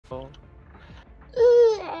Oh.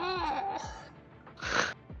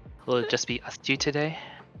 Will it just be us two today?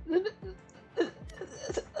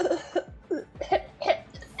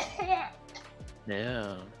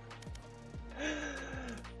 No.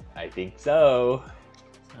 I think so.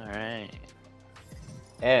 Alright.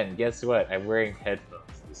 And guess what? I'm wearing headphones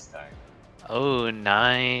this time. Oh,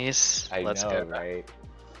 nice. Let's go. Right?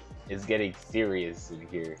 It's getting serious in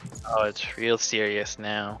here. Oh, it's real serious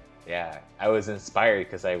now. Yeah, I was inspired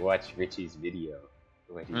because I watched Richie's video.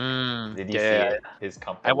 Did you see it? His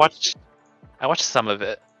company. I watched some of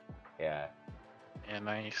it. Yeah. Yeah,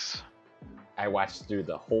 nice. I watched through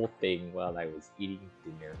the whole thing while I was eating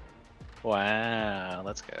dinner. Wow,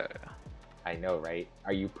 let's go. I know, right?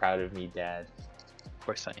 Are you proud of me, Dad? Of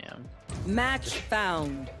course I am. Match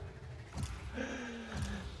found.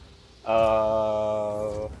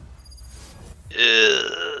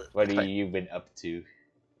 What have you been up to?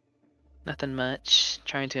 Nothing much.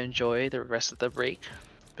 Trying to enjoy the rest of the break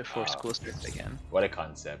before school starts again. What a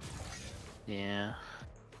concept. Yeah.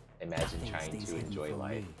 Imagine trying to enjoy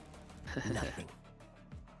life. Nothing.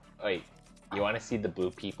 Wait, you want to see the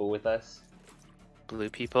blue people with us? Blue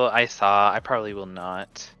people? I saw. I probably will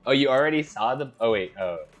not. Oh, you already saw them? Oh, wait.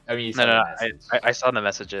 Oh, I mean, you saw No. the message. I saw the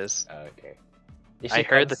messages. Oh, okay. You I should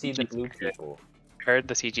heard come the see the CG's blue good. people. Heard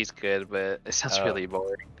the CG's good, but it sounds really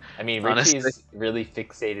boring. I mean, Honestly. Richie's really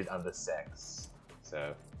fixated on the sex,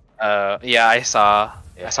 so. Yeah, I saw.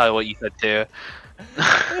 Yeah. I saw what you said too.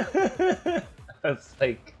 I was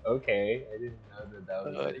like, okay, I didn't know that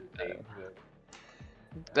was a thing.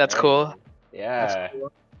 That's cool. Yeah. That's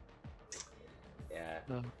cool. Yeah.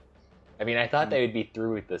 Oh. I mean, I thought they would be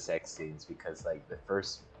through with the sex scenes because, like, the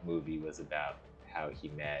first movie was about how he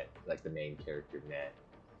met, like, the main character met,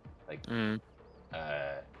 like,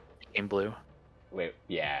 Game blue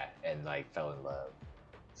and like fell in love.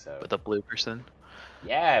 So with a blue person.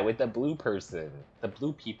 yeah, with the blue person, the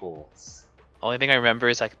blue peoples. Only thing I remember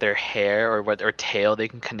is like their hair or tail. They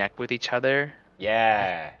can connect with each other.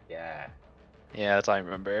 Yeah. Yeah, that's all I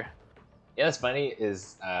remember. Yeah, what's funny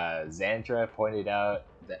is Xandra pointed out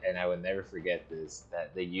that, and I will never forget this,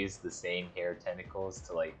 that they use the same hair tentacles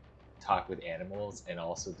to like talk with animals and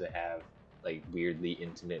also to have like weirdly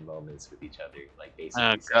intimate moments with each other, like basically.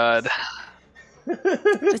 Oh god.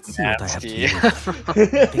 Let's see what I have to Nasty.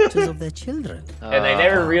 do. Pictures of their children. And I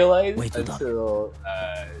never realized Wait till until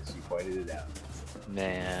she pointed it out.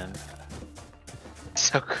 Man.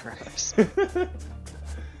 So gross.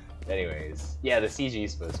 Anyways, yeah, the CG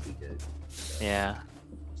is supposed to be good. Yeah.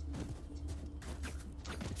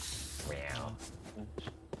 Wow.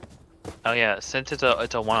 Oh yeah, since it's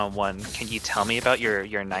a one-on-one, can you tell me about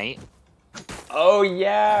your night? Oh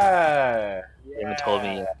yeah. You haven't told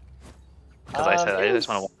me yet. Because I said I just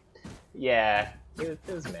want to. Yeah, it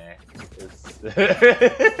was meh.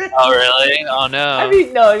 Oh really? Oh no. I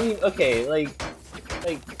mean, okay, like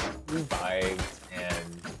we vibed,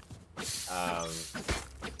 and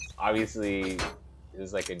obviously it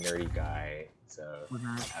was like a nerdy guy, so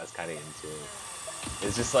I was kind of into it.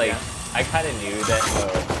 It's just like I kind of knew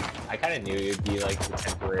that. I kind of knew it'd be like the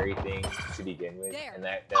temporary thing to begin with, and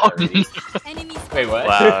that already. Wait, what?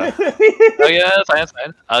 Wow. Oh yeah, that's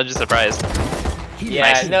fine. I was just surprised.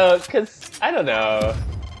 Yeah, Nice. no, cause I don't know.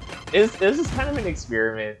 It was just kind of an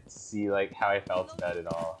experiment to see like how I felt about it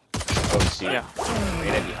all. Oh shoot! Yeah.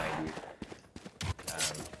 Right behind you.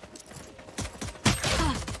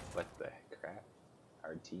 What the crap?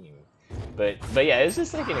 Our team. But yeah, it was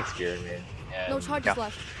just like an experiment. And No charges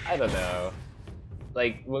left. I don't know.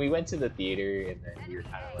 Like when we went to the theater and then we were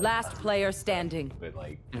kind of like Last player standing. but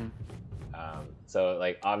like so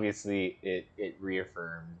like obviously it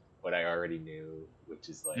reaffirmed what I already knew, which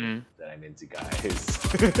is like that I'm into guys.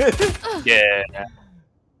 Yeah.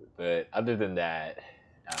 But other than that,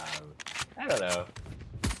 I don't know.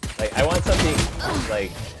 Like I want something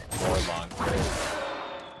like more long term.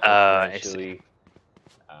 I see. Actually,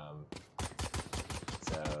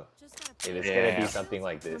 so if it's gonna be something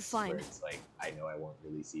like this, where it's like I know I won't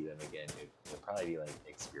really see them again, it'll probably be like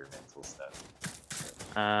experimental stuff.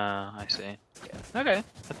 I see. Yeah. Okay,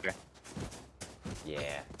 that's fair.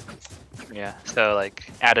 Yeah. Yeah. So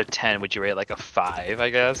like, out of 10, would you rate like a 5? I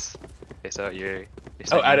guess. Okay, so you're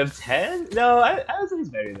Oh, out of 10? No, I was always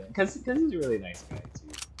better than because he's a really nice guy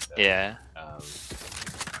too. So, yeah.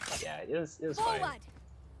 Yeah, it was fine.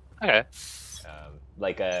 Okay.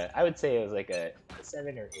 Like I would say it was like a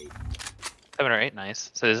 7 or 8. 7 or 8,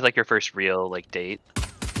 nice. So this is like your first real like date.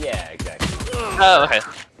 Yeah, exactly. Oh, okay.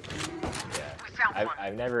 Yeah,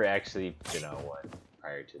 I've never actually been on one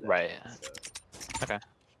prior to that. Right. So. Okay.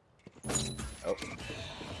 Oh.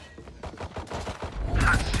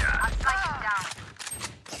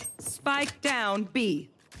 Spike down B.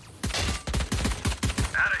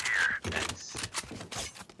 Out of here. Nice.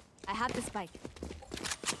 I have the spike.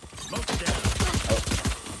 Smoke down.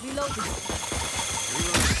 Reloading.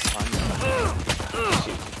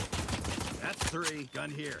 That's 3. Gun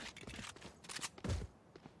here.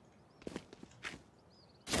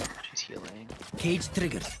 She's healing. Cage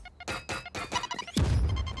triggered.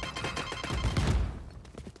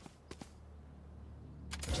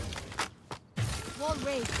 Wall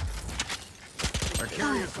raised. Our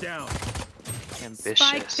carrier's down. Ambitious.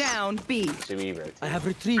 Spike down B. Should we rotate? I have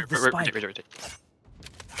retrieved the Rotate, spike. rotate, rotate.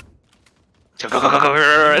 Go, go, go, go, go,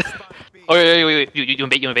 go, go. Oh, wait. You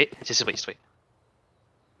invade. Just wait.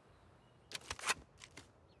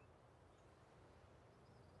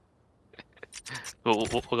 We'll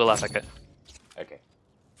go last second. Okay.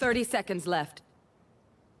 30 seconds left.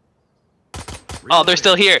 Oh, they're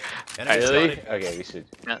still here. Enemy Really? spotted. Okay, we should.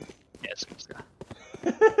 Yeah, just go.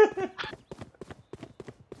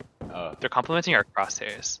 Oh, They're complimenting our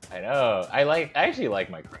crosshairs. I know. I actually like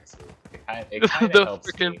my crosshair. It kind of The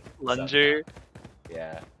helps freaking me plunger. somehow.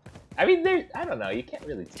 Yeah. I mean, I don't know. You can't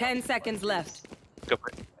really. tell 10 with seconds plungers. left. Go for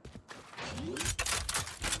it.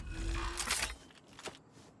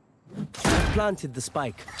 Planted the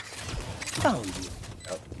spike. Found you.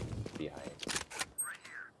 Oh, behind.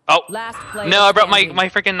 Oh Last player no! I brought standing. my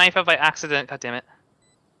freaking knife up by accident. God damn it!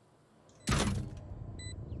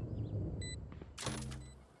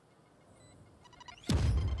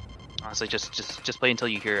 Honestly, just play until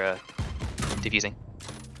you hear defusing.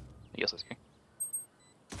 He also is here.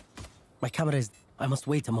 My camera is. I must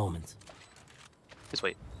wait a moment. Just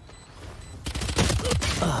wait.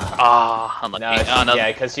 Ah, unlucky. No, Oh, no.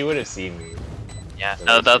 yeah, because she would have seen me. Yeah, So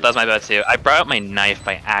no, that's that's my bad too. I brought out my knife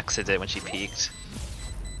by accident when she peeked.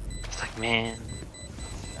 It's like, man.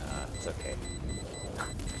 It's okay.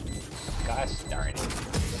 Gosh darn it.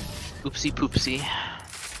 Oopsie poopsie.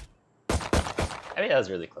 I mean, that was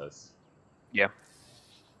really close. Yeah.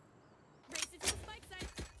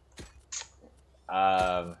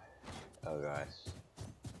 Oh gosh.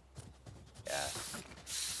 Yeah.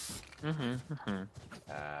 Mm-hmm.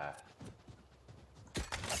 Okay.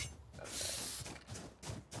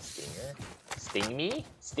 Stinger? Sting me?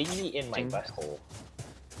 Sting me in my Sting. butthole.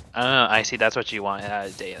 Oh, I see. That's what you want out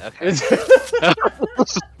of date. Okay.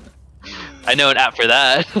 I know an app for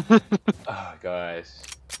that. Oh gosh.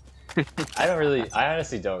 I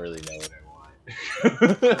honestly don't really know what I want.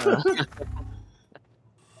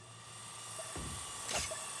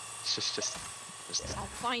 It's just. I'll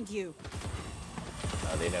find you.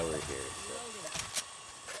 Oh, they know we're here, so.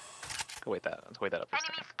 Go wait that. Let's wait that up. For a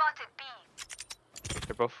second.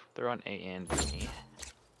 They're on A and B.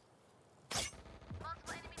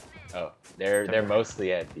 Oh, they're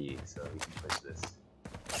mostly at B, so we can push this.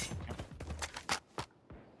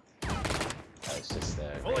 Oh, it's just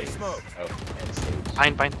Fully raise. smoked. Oh, and stage.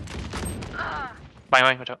 Fine.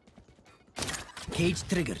 Fine, watch out. Cage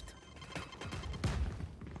triggered.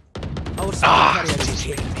 Our Ah, spike carrier is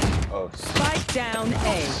hit. Oh, Spike down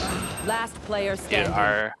A. Last player Dude, standing.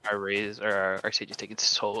 our raise or our stage is taking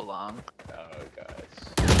so long. oh gosh.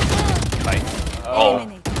 Fight. Oh.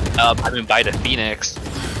 I mean, bye to Phoenix.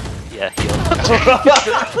 Yeah, heal.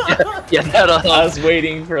 yeah, that'll I help. was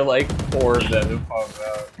waiting for like 4 of them to pop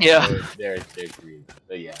out. Yeah. They're green.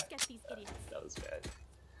 But yeah, Get these idiots. that was bad.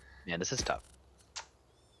 Man, this is tough.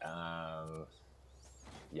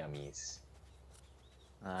 Yummies.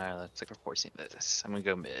 Alright, let's like we're forcing this. I'm gonna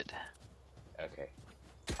go mid. Okay.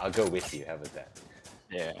 I'll go with you, how about that?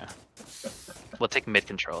 Yeah. We'll take mid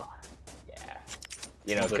control. Yeah.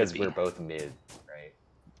 You know, I'll go to because B. we're both mid, right?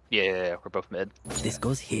 Yeah, we're both mid. This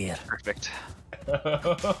goes here. Perfect.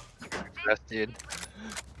 Congrats, dude.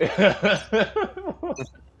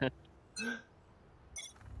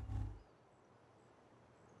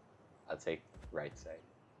 I'll take right side.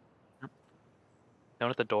 Down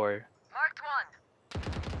at the door. Marked one.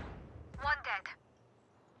 One dead.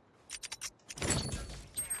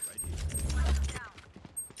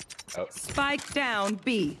 Oh, Spike down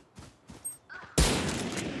B.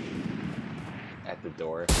 at the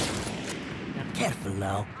door. Careful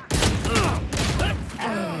now.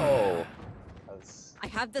 Oh, that's I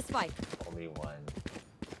have the spike. only one.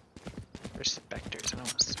 There's specters. I don't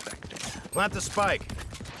want a specter. Plant the spike.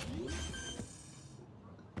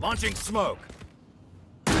 Launching smoke.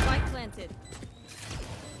 Spike planted.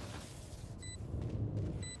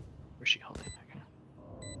 Where's she holding? Okay.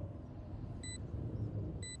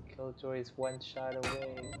 Killjoy's one shot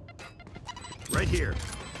away. Right here.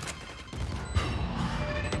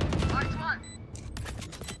 Marked one.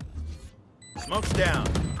 Smoke's down.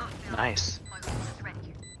 Nice. My ult is ready.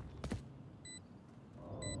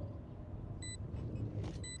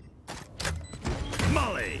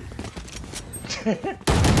 play.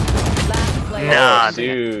 Last player. Nah, Oh,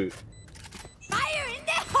 shoot. Fire in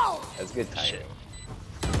the hole. That's good timing. Shit.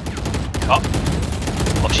 Oh,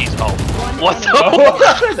 she's what the?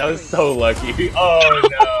 Oh, that was so lucky. Oh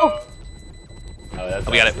no. Oh, that's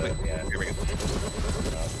We got it. awesome. Yeah. Here we go.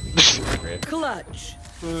 Rip. Clutch.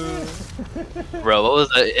 Bro, what was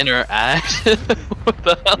the interaction? What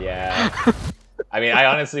the hell? Yeah. I mean, I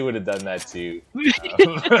honestly would have done that too. They're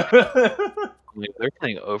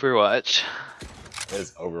playing Overwatch. It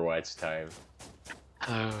was Overwatch time.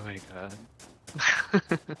 Oh my god.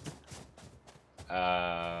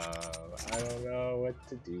 I don't know what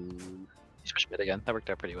to do. You switched mid again. That worked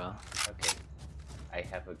out pretty well. Okay. I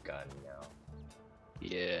have a gun now.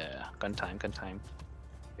 Yeah. Gun time, gun time.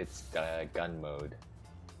 It's gun mode.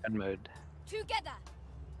 Gun mode. Together.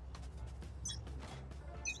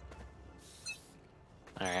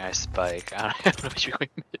 Alright, I spike. I don't know what you're going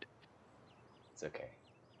mid. It's okay.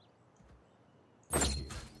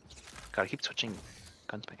 Gotta keep switching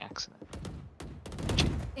guns by accident.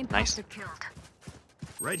 Imposter killed.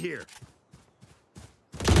 Right here.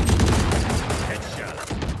 Headshot.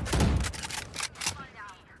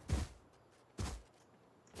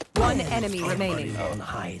 One enemy remaining. On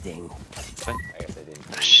hiding. I guess I didn't.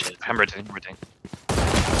 Oh shit. I'm rotating, I'm rotating.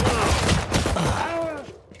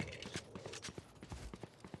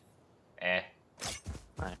 Eh.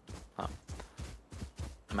 Alright. Oh.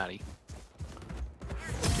 I'm out of here.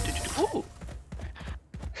 Ooh!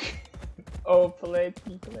 Oh, plant.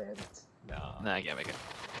 No. Nah, I can't make it.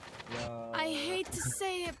 No. I hate to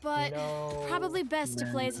say it, but No. probably best to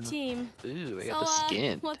play as a team. Ooh, I So, got the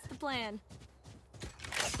skin. what's the plan?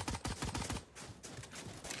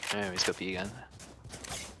 Alright, let's go B again.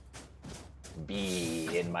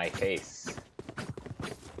 Be in my face.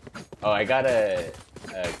 Oh, I got a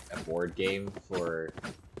board game for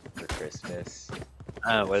Christmas.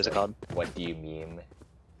 What is it called? What do you meme?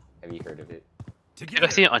 Have you heard of it?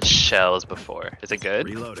 I've seen it on shells before. Is it good?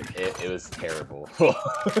 Reloading. It was terrible.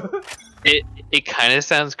 It kind of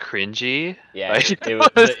sounds cringy. Yeah, Like,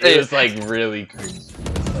 it was like really cringy. It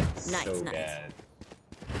was like so Nice. bad.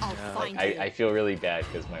 I'll Like, find you. I feel really bad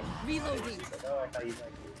because my Reloading. she's like, oh, I thought you liked it.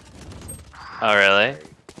 Oh really?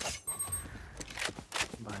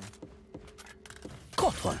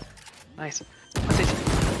 Got one. Nice. What's it?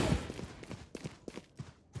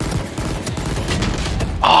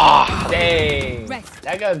 Ah! Dang! Rest.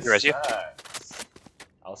 That gun Res you? sucks.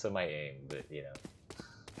 Also my aim, but you know.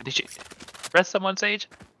 Did you res someone, Sage?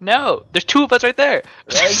 No! There's two of us right there!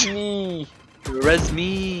 Res me! Res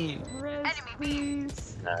me! Enemy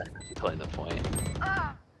Please. Nah, totally the point.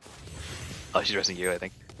 Oh, she's resing you, I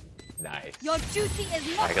think. Nice. Your duty is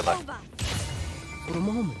not Alright, good luck. over. For a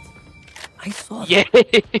moment, I saw Yay!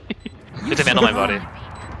 Good to handle my body.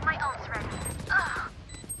 My ult's ready.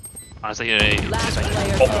 Honestly, you know, Last it's player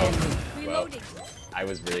like, standing. Well, Reloading. I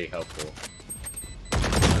was really helpful.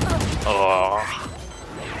 oh.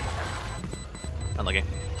 Unlucky.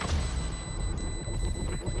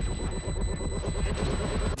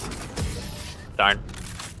 Darn.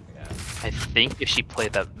 Yeah. I think if she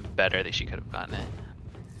played that better, that she could have gotten it.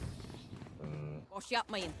 Wash up,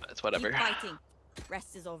 man. But it's whatever. Keep fighting.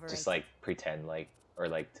 Rest is over. Just like pretend like, or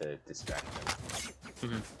like to distract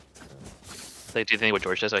them. Like, do you think what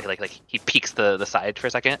George does? Like he peeks the side for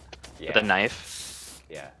a second with a knife.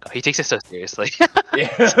 Yeah. Oh, he takes it so seriously. Yeah.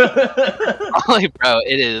 I'm like, bro,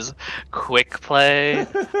 it is quick play.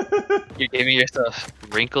 You're giving yourself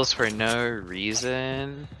wrinkles for no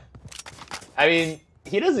reason. I mean,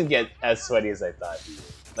 he doesn't get as sweaty as I thought he would.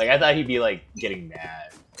 Like, I thought he'd be like getting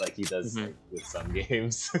mad, like he does like, with some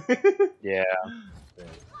games. Yeah. But,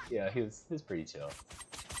 yeah, he was pretty chill.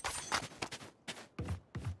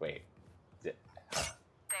 Wait. There.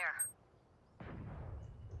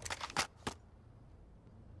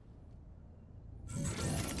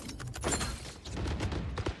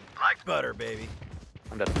 Like butter, baby.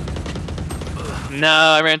 I'm dead. No,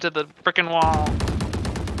 I ran to the freaking wall.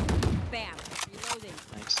 Bam. Reloading.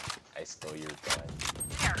 Nice. I stole your gun.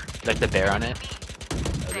 Like the bear on it. Oh,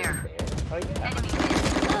 there's a bear. Oh yeah. Enemy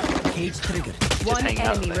Cage triggered. One hanging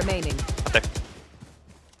out enemy there. remaining. Up there.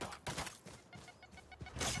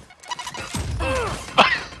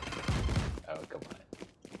 Oh come on.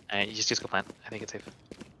 Alright, you just go plant. I think it's safe.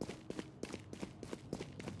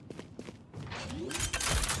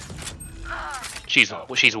 She's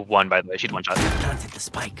one, by the way. She's one shot. Planted the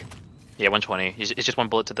spike. Yeah, 120. It's just one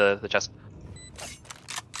bullet to the chest.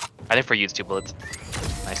 I think for you it's 2 bullets.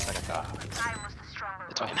 Nice. Okay. Ah. I was the stronger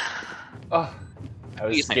It's fine. Oh, I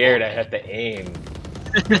was Use my scared. I ult. had to aim.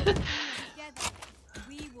 Together,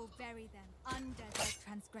 we will bury Bury them under their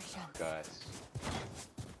transgression. Oh gosh.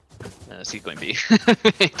 He's going B.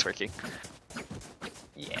 It's working.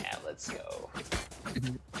 Yeah, let's go.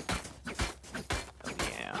 Oh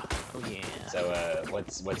yeah. Oh yeah. So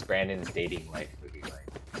what's Brandon's dating life looking like?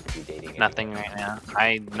 Is he dating Nothing anyone? right now.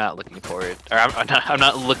 I'm not looking forward. Or I'm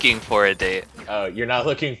not looking for a date. Oh, you're not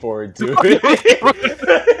looking forward to it.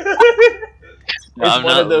 No, It's I'm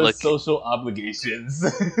one not of those looking. social obligations.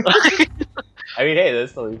 I mean, hey,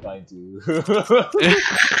 that's totally fine too.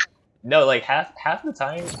 No, like half the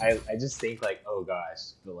time, I just think like, oh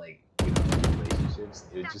gosh, but like relationships,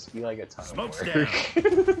 it would just be like a ton Smoke's of work.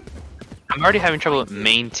 I'm already having trouble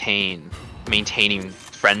maintaining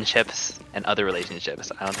friendships and other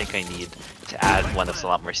relationships. I don't think I need to add one that's a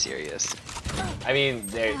lot more serious. I mean,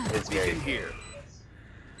 it's very here.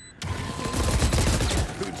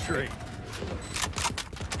 Good trade.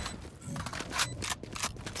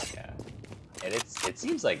 Yeah, and it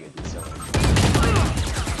seems like it'd be so much.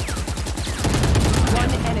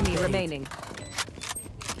 One enemy remaining.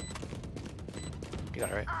 You got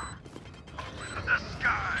it right.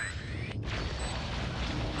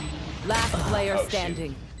 Last player Oh, shoot.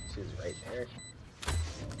 standing. She's right there.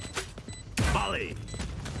 Molly.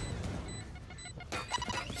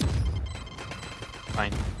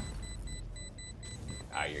 Fine.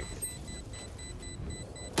 Ah, you're good.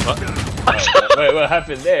 What? Wait, what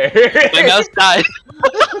happened there? My mouse died.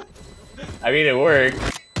 I mean, it worked.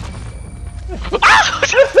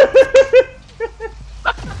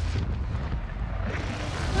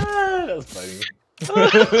 That was funny. I'm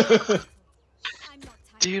not tired.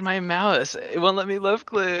 Dude, my mouse. It won't let me left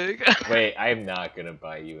click. Wait, I'm not gonna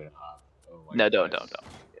buy you an op. Oh my No, don't. Yeah.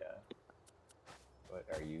 What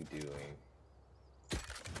are you doing?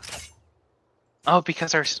 Oh,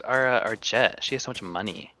 because our Jet. She has so much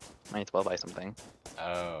money. Might as well buy something.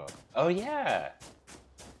 Oh. Oh yeah.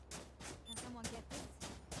 Can someone get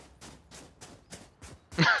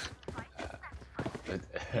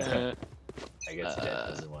this? I guess Jet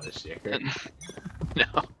doesn't want to share. No.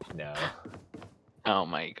 No. Oh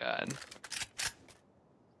my god.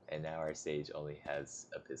 And now our Sage only has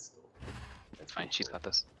a pistol. That's Fine, pretty she's cool. got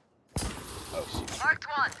this. Oh shoot. Marked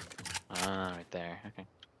one. Ah, right there. Okay.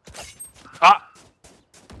 Ah,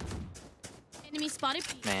 Enemy spotted.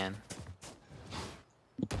 man.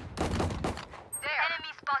 There.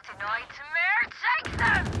 Enemy spotted. Nightmare. Take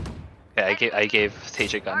them. Okay, I gave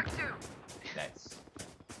Sage a gun. Mark two. Nice.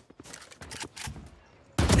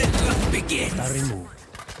 Star removed.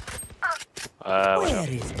 Watch Where out.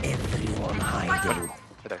 is everyone hiding?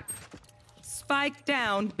 Right there. Spike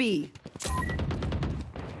down B.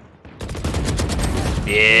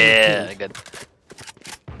 Yeah, good.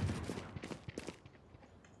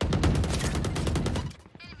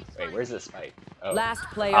 Wait, where's the spike? Oh. Last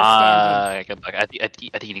player standing. Good luck. I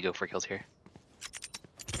think you need to go for kills here.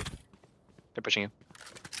 They're pushing you.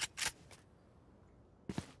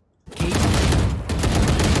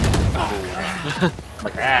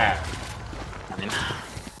 Ah.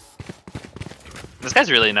 This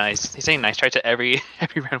guy's really nice. He's saying nice try to every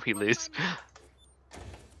round we lose.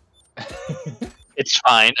 It's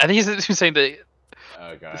fine. I think he's saying the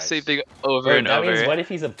Oh gosh. same thing over Wait, and that over. means what if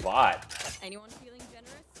he's a bot? Anyone feeling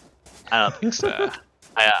generous? I don't think so.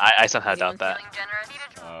 I somehow doubt that. Feeling generous.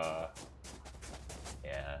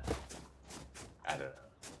 Yeah. I don't know.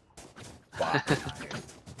 Bot.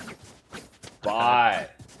 Bot.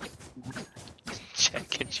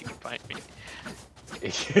 Check and you can find me.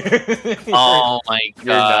 You're- Oh my You're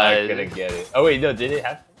god. not gonna get it. Oh wait, no, did it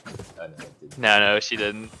happen? Oh no, it didn't. No, she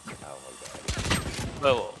didn't. Oh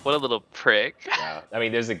Oh, what a little prick. my god. Wow. I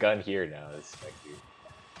mean, there's a gun here now. That's like you.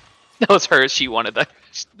 That was her. She wanted that.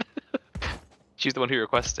 She's the one who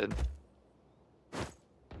requested.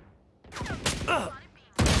 Oh,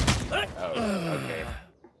 okay.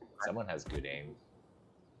 Someone has good aim.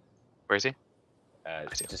 Where is he? Uh,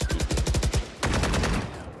 see. just peek.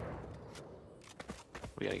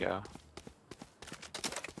 We gotta go.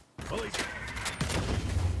 Police.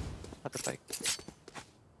 What the fuck?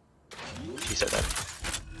 She said that.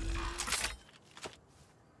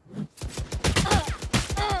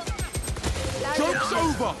 Joke's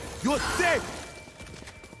over. You're dead.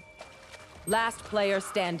 Last player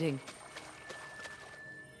standing.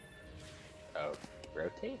 Oh,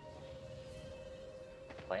 rotate?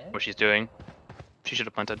 Plan? What she's doing. She should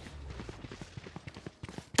have planted.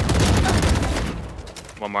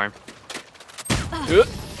 One more.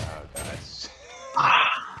 Oh gosh.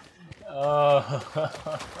 Oh.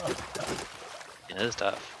 Yeah, this is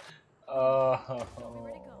tough. Oh.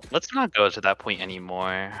 Let's not go to that point anymore.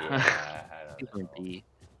 Yeah, I He's don't gonna know. be.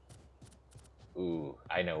 Ooh,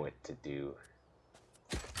 I know what to do.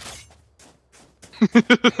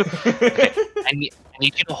 Okay, I need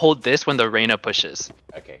you to hold this when the Reyna pushes.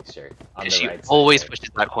 Okay, sure. On And the she right side, always right? pushes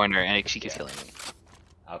that corner, and she keeps Yeah. killing me.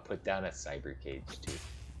 I'll put down a cyber cage too.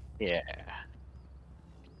 Yeah.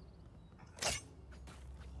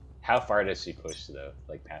 How far does she push though?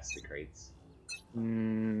 Like past the crates?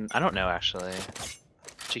 I don't know actually.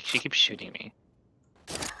 She keeps shooting me.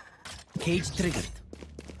 Cage triggered.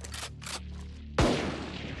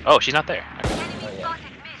 Oh, she's not there. Okay. Oh yeah.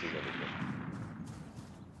 She's over here.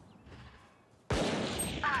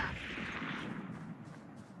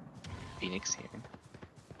 Phoenix here.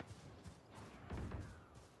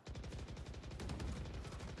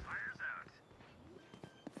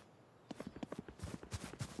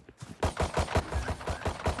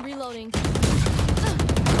 Reloading.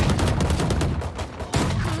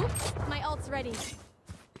 Oops, my ult's ready.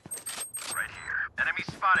 Right here. Enemy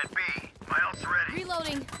spotted B. My ult's ready.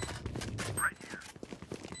 Reloading. Right here.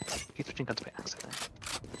 He's switching guns by accident.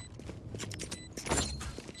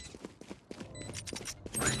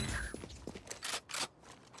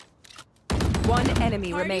 One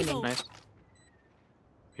enemy Party remaining. mode. Nice.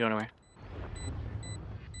 You don't know where?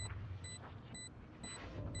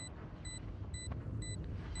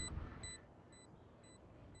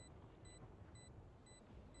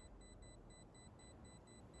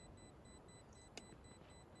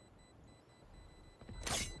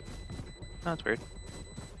 Oh, that's weird.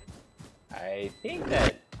 I think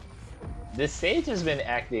that this sage has been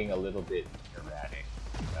acting a little bit erratic.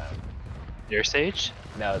 Your Sage?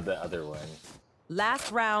 No, the other one.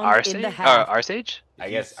 Last round Our in Sage? the half. Our Sage? I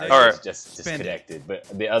guess Or- ours is just Spend it. disconnected, but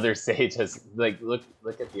the other sage has like look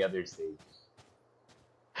at the other sage.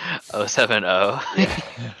 070.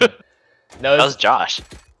 No, That was Josh.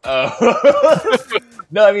 oh.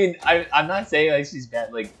 No, I mean I'm not saying like she's bad.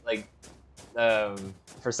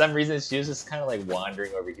 For some reason she was just kind of like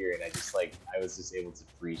wandering over here, and I was just able to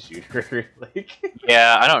free shoot her. Like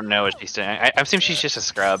Yeah, I don't know what she's doing. I assume she's just a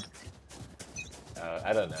scrub.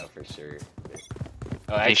 I don't know for sure. Oh,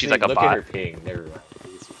 think actually, she's like a look bot. at her ping. Never mind.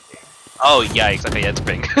 It's her Oh, yikes. Okay, yeah, it's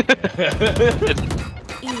pink.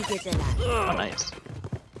 ping. Oh, nice.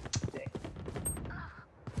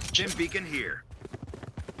 Jim beacon here.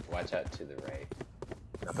 Watch out to the right.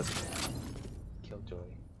 Killjoy.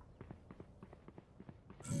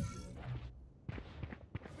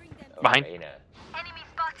 Bring them. Oh, Behind. Reyna. Enemy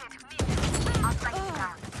spotted. Mid. I'll spike it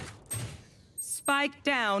down. Spike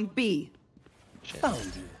down B. Found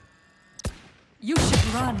you. You should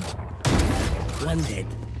run. One dead.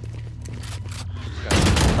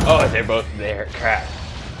 Oh, they're both there. Crap.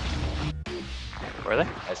 Where are they?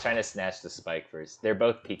 I was trying to snatch the spike first. They're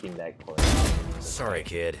both peeking that corner. Sorry,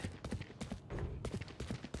 kid.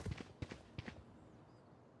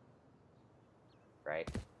 Right?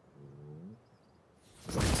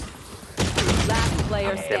 Last player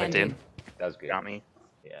Okay. Damn it, standing. dude. That was good. Got me.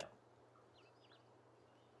 Yeah.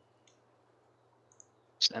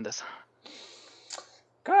 Just end this.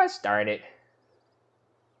 Gosh darn it.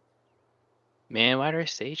 Man, why did our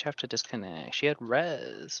Sage have to disconnect? She had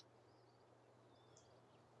res.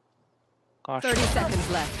 Gosh. 30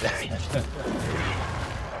 seconds left.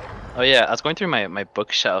 Oh yeah, I was going through my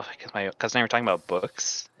bookshelf because my cousin and I were talking about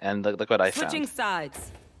books, and look what I Switching found.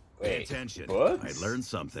 sides. Pay Wait, attention. books? I learned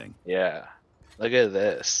something. Yeah, look at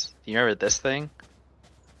this. Do you remember this thing?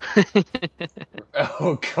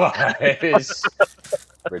 Oh gosh.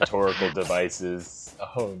 Rhetorical devices.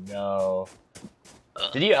 Oh no.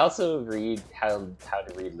 Did you also read how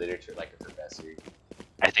to read literature like a professor?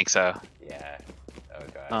 I think so. Yeah. Oh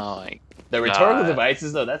gosh. Oh my. The rhetorical God.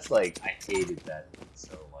 devices though, that's like I hated that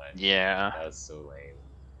so much. Yeah. That was so lame.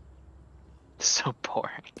 So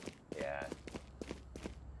boring. Yeah.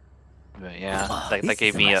 But yeah, Wow, that this gave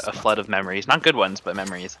is a me a nice one. flood of memories. Not good ones, but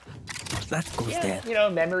memories. That goes Yeah, there. you know,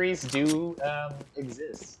 memories do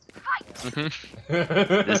exist. hmm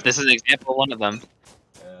This is an example of one of them.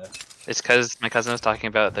 It's because my cousin was talking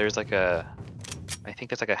about there's like a, I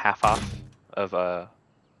think it's like a half off of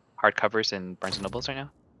hardcovers in Barnes and Nobles right now.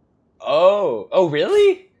 Oh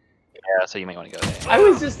really? Yeah, so you might want to go there. I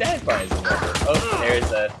was just at Barnes and Noble. Oh,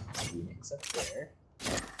 there's a Phoenix up there.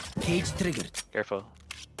 Cage triggered. Careful.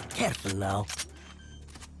 Careful now.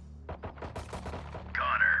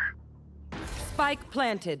 Connor. Spike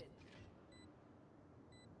planted.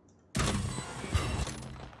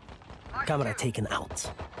 Camera taken out.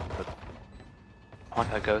 I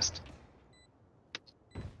want that ghost.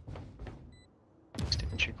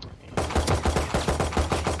 Stupid trick.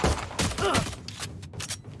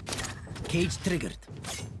 Cage triggered.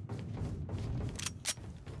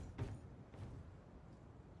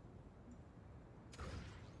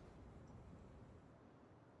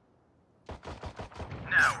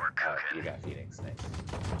 You got Phoenix, nice.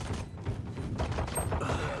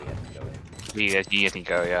 Yeah, we have to go in. You can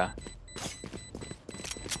go, yeah.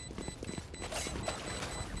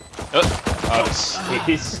 Oh,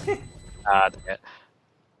 jeez. ah, dang it.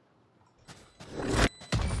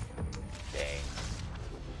 Dang.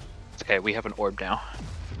 It's okay, we have an orb now.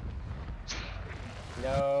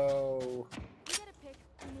 No. You get a pick.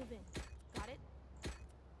 You move in. Got it?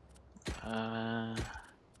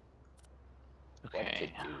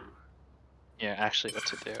 Okay. What to do? Yeah, actually, what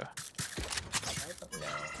to do? I don't know.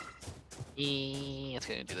 It's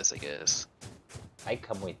gonna do this, I guess. I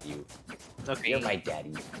come with you. Okay. You're my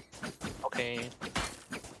daddy. Okay.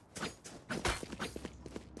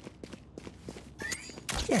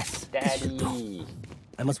 Yes, this should do. Daddy.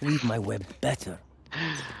 I must weave my web better.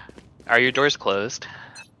 Are your doors closed?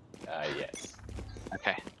 Yes.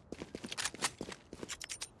 Okay.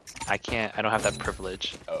 I don't have that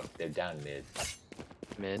privilege. Oh, they're down mid.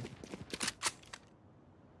 Mid.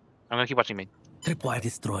 I'm gonna keep watching mid. Tripwire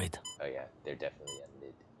destroyed. Oh yeah, they're definitely on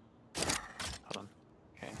mid. Hold on.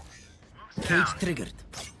 Okay. Cage triggered.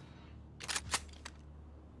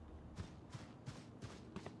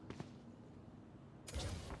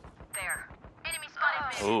 There. Enemy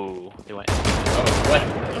spotted mid. Ooh, they went. Oh, what?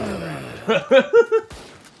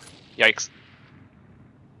 Yikes.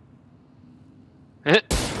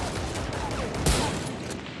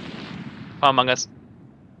 Among Us.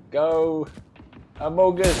 Go.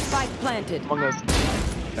 Among Us. Spike planted. Among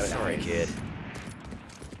Us. Sorry, kid.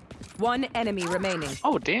 One enemy remaining.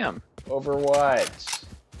 Oh, damn. Overwatch.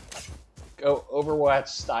 Go Overwatch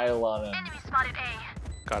style on him. Enemy spotted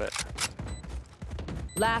A. Got it.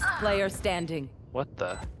 Last player standing. What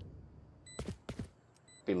the?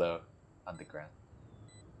 Below. On the ground.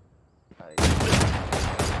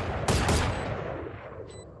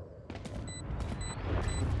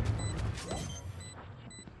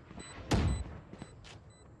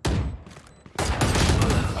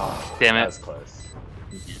 Oh, Damn that it. was close.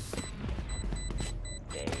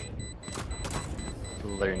 Dang.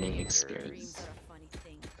 Learning experience.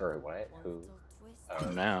 For what? Who? Oh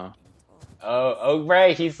no. Oh,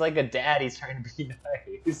 right. He's like a dad. He's trying to be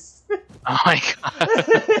nice. Oh my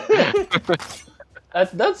god.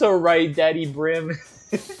 That's alright, Daddy Brim.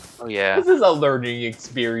 Oh yeah. This is a learning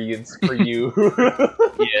experience for you.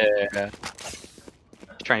 Yeah. He's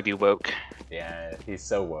trying to be woke. Yeah, he's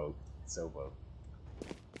so woke. So woke.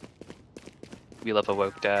 We love a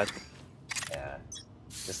woke dad. Yeah.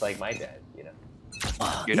 Just like my dad, you know?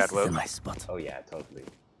 Oh, Your this dad is a woke. nice spot. Oh yeah, totally. Your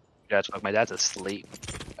dad's woke. My dad's asleep.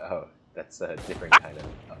 Oh, that's a different kind of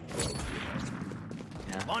woke.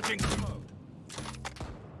 Yeah. Launching smoke.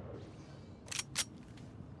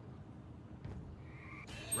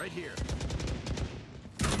 Right here.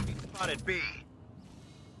 Spotted B.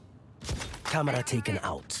 Camera taken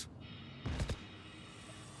out.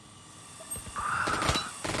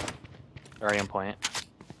 Already on point.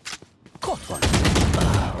 Caught one.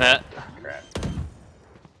 Crap.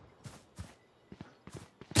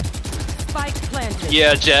 Spike planted.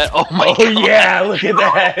 Yeah, Jet. Oh my Oh god. yeah, look at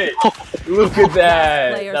that! Look at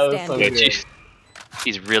that! Player That was so standing. Yeah, good.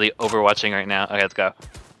 He's really overwatching right now. Okay, let's go.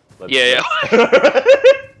 Let's Yeah, go.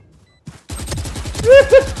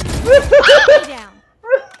 Stay down.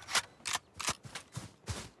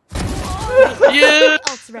 Yeah.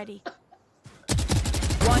 Ult's ready.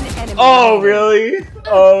 One enemy. Oh remaining. really?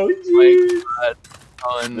 Oh jeez. God.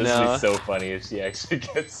 Oh This would no. be so funny if she actually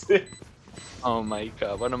gets it. Oh my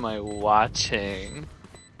god. What am I watching?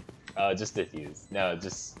 Just diffuse. No,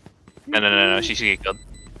 just No. She should get killed.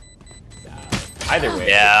 either way.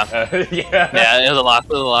 Yeah. Yeah. Yeah, it was a loss. It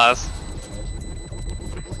was a loss.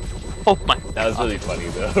 Oh my That was really funny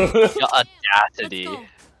though. The Let's audacity. go.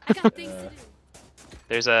 I got things to do.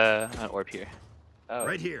 There's an orb here. Oh.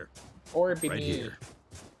 Right here. Or Right here.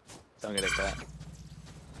 So I'm gonna take that.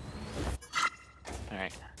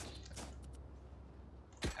 Alright.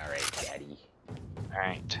 Alright, daddy.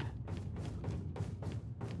 Alright.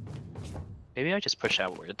 Maybe I just push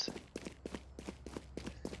outwards.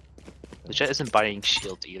 The Jet isn't biting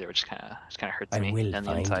shields either, which kinda hurts I me will on the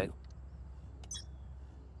find inside. you.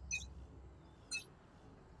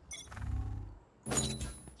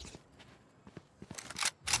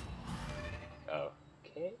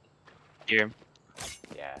 Okay. Here.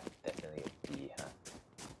 Yeah, definitely a B, huh?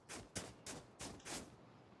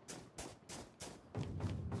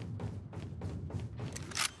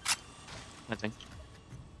 Nothing.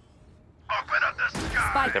 Open up the sky.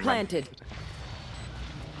 Spike Never mind. planted.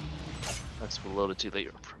 That's a little too late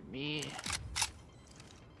for me.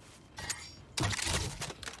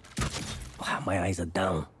 Wow, my eyes are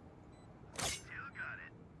down.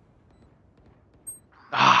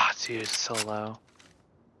 Ah, Dude, it's so low.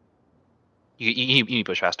 You need to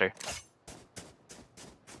push faster.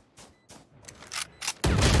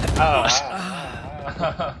 Oh.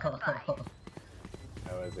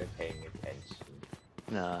 I wasn't paying attention.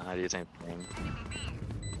 No, I do the same thing.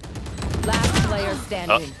 Last player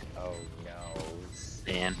standing. Oh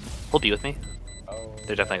no. And hold B with me. Oh.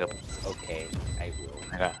 They're definitely no. Okay, I will.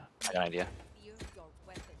 I got an idea. Use your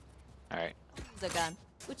weapon. Alright. The gun.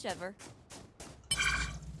 Whichever.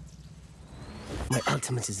 My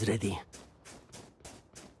ultimate is ready.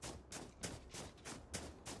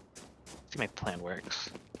 See, my plan works.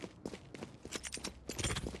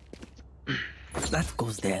 That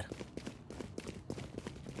goes there.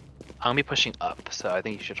 I'm gonna be pushing up, so I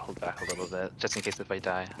think you should hold back a little bit, just in case if I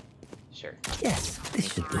die. Sure. Yes,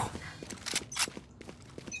 this should do.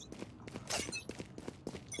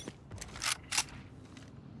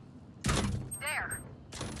 There.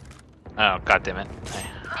 Oh, god damn it.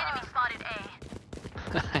 Enemy spotted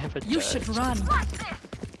A. I have a You judge. should run. Watch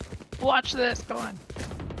this. Watch this, go on.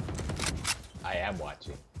 I am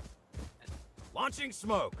watching. Launching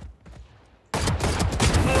smoke.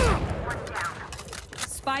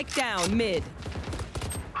 Spike down mid.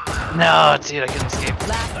 No, dude, I couldn't escape.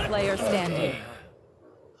 Last player standing.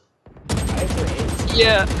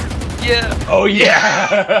 Yeah, yeah. Oh yeah!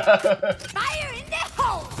 Fire in the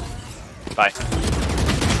hole. Bye.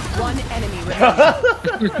 One enemy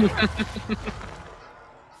remaining.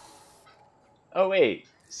 Oh wait,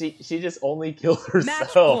 she just only killed Match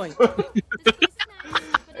herself. point.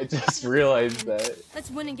 I just realized that. Let's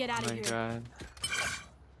win and get out Oh of my here. god.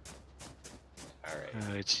 Alright.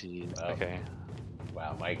 Oh jeez. Well, Okay.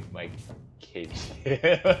 Wow, my kid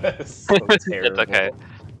is so terrible. It's okay.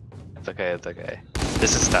 It's okay, it's okay.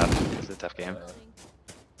 This is tough. This is a tough game.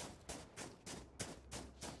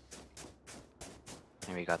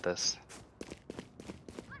 And we got this.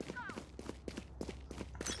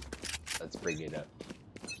 Let's bring it up.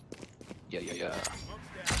 Yeah.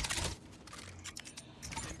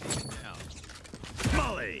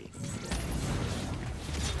 Molly.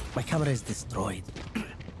 My camera is destroyed.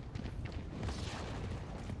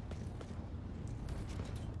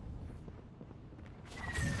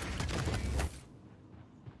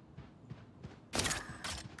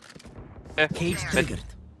 Cage triggered.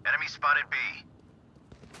 Enemy spotted B.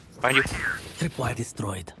 Behind you. Tripwire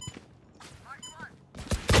destroyed.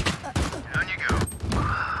 Down you go.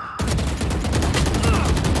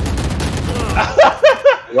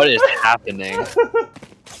 What is happening?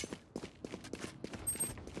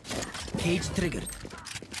 Cage triggered.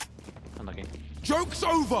 I'm looking. Joke's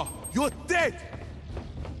over. You're dead.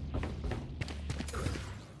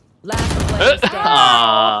 Last player standing.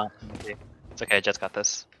 Aww. It's okay, I just got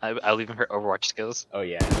this. I'll leave him her Overwatch skills. Oh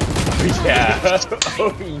yeah. Oh yeah.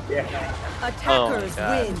 Oh yeah. Attackers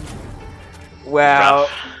God. win. Wow.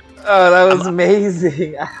 Oh, that was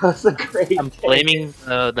amazing. That was a great. I'm blaming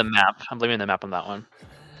the map. I'm blaming the map on that one.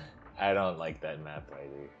 I don't like that map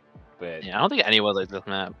either. But Yeah, I don't think anyone likes this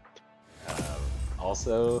map.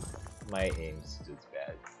 also, my aim's just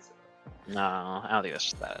bad. So. No, I don't think that's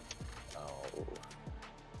just that. Oh.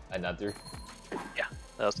 Another?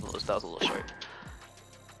 That was a little short.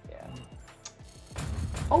 Yeah.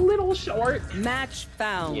 A little short. Match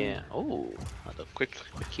found. Yeah. Oh, a quick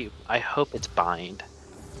cube. I hope it's bind.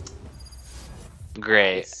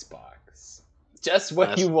 Great. Icebox. Just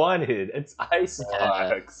what you wanted. It's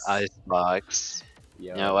Icebox. Icebox.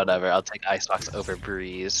 Yo. Yeah, whatever. I'll take Icebox over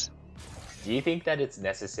Breeze. Do you think that it's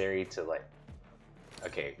necessary to like?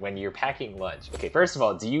 Okay, when you're packing lunch. Okay, first of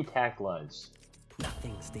all, do you pack lunch?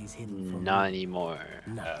 Nothing stays hidden from Not me. anymore.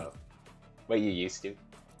 Nothing. Oh. What you used to?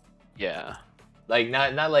 Yeah. Like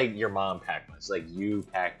not like your mom packed lunch. Like you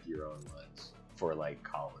packed your own lunch for like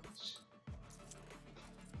college.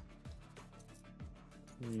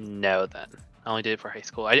 No, then. I only did it for high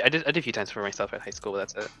school. I did a few times for myself at high school, but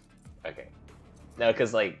that's it. Okay. No,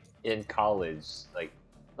 because like in college, like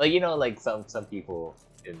you know, like some people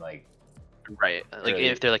in like. Right. Like Really?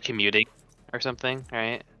 if they're like commuting or something,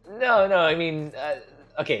 right? No, I mean,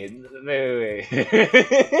 okay, wait.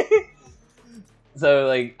 So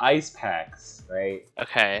like ice packs, right?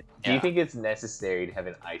 Okay. Do you yeah. think it's necessary to have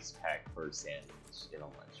an ice pack for a sandwich in a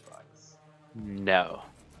lunchbox? No.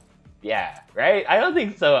 Yeah, right? I don't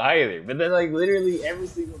think so either. But then like literally every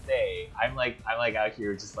single day, I'm like out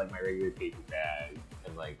here with just like my regular paper bag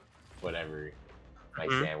and like whatever, my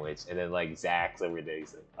sandwich, and then like Zach's over there.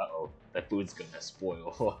 He's like, "Uh-oh, that food's gonna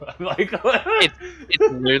spoil." I'm like, It's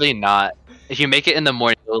literally not. If you make it in the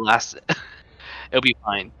morning, it'll last. It'll be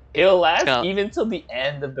fine. it'll last gonna- even till the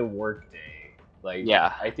end of the workday. Like,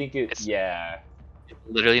 Yeah. I think It's- yeah. It's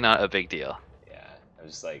literally not a big deal. Yeah, I'm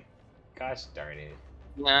just like, Gosh darn it.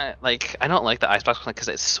 Yeah, like I don't like the icebox because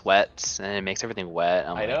it sweats and it makes everything wet.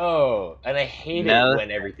 I know, and I hate No. it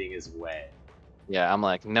when everything is wet. Yeah, I'm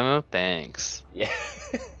like, no thanks. Yeah.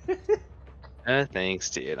 No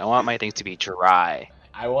thanks, dude. I want my things to be dry.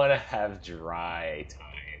 I want to have dry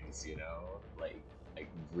times, you know, like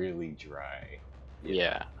really dry. you know?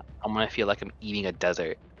 Yeah, I want to feel like I'm eating a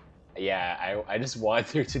desert. Yeah, I just want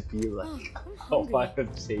there to be Oh, like I'm a hungry. lot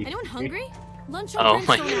of safety. Anyone hungry? Lunch or Oh brunch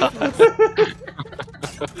my don't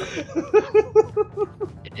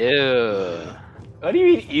god. Ew. What do you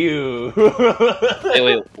mean, ew?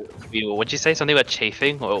 Wait, what'd you say? Something about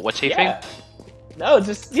chafing? What chafing? Yeah. No,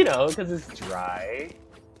 just because it's dry.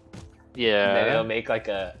 And then it'll make like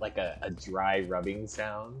a dry rubbing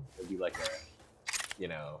sound. It'll be like a,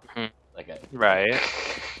 like a. Right.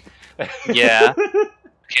 Yeah.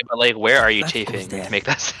 Okay, but like, where are you chafing to make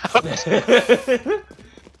that sound?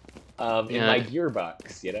 In my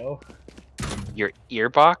gearbox, Your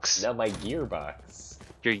earbox? No, my gearbox.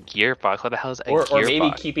 Your gearbox? What the hell is a Or gearbox?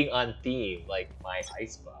 maybe keeping on theme, like my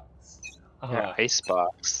icebox. Your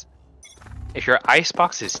icebox. If your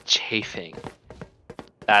icebox is chafing,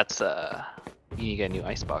 that's you need to get a new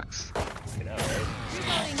icebox. You know,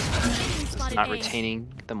 right? It's not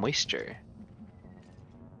retaining the moisture.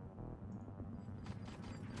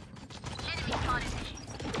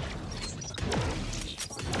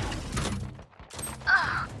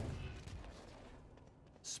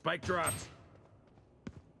 Spike dropped.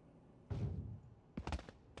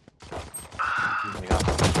 Oh my god.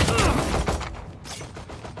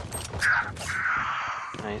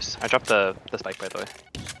 Nice. I dropped the spike, by the way.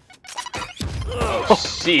 Oh,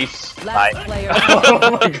 sheesh. Last Bye. player.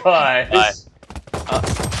 Oh my gosh. Bye.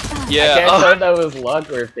 Yeah. I can't tell if that was luck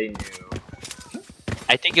or if they knew.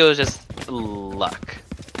 I think it was just luck.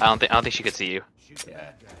 I don't think she could see you.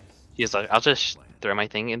 Yeah. He's like, I'll just throw my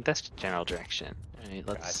thing in this general direction. Alright,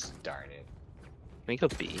 let's. Gosh darn it. Can we go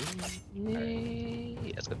B?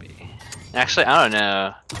 Yeah, let's go B. Actually, I don't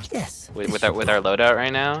know. Yes. With our loadout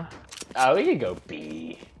right now. Oh, we can go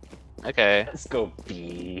B. Okay. Let's go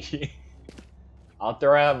B. I'll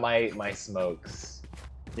throw out my smokes.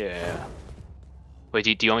 Yeah. Wait,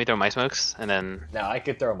 do you want me to throw my smokes and then? No, I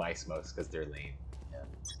could throw my smokes because they're lame.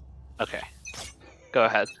 Okay. Go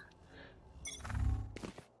ahead.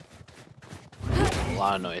 A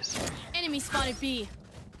lot of noise. Enemy spotted B.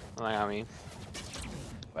 Oh, I mean.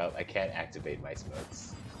 Well, I can't activate my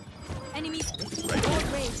smokes. Enemy board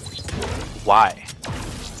raised. Why?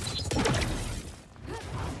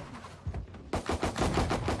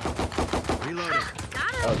 Reloading.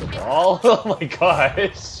 Oh, the ball? Oh my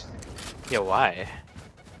gosh. Yeah, why?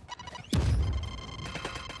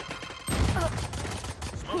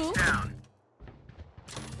 Who? Down.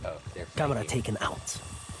 Oh, they're Camera flanking. taken out.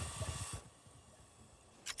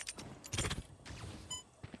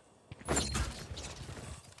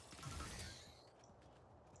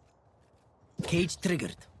 Cage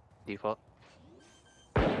triggered. Default.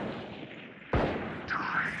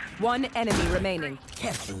 One enemy remaining.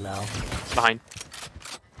 Careful now. Behind.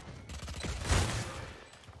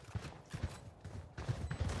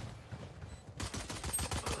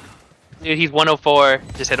 Dude, he's 104.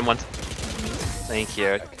 Just hit him once. Thank you.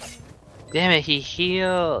 Okay. Damn it, he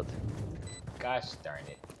healed. Gosh darn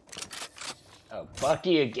it. Oh,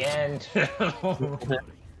 Bucky again.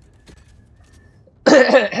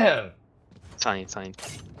 It's fine, it's fine.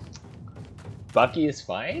 Bucky is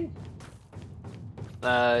fine?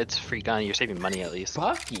 It's free gun. You're saving money at least.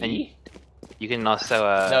 Bucky? And you can also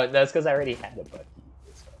No, that's because I already had a Bucky.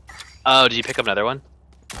 Oh, did you pick up another one?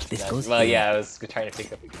 This goes Well, here. yeah, I was trying to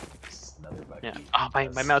pick up another Bucky. Yeah. Oh,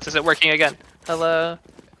 my mouse isn't working again. Hello,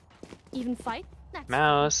 Even fight? That's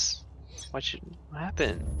mouse. What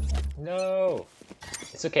happened? No.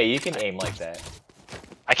 It's okay, you can aim like that.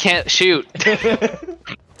 I can't shoot.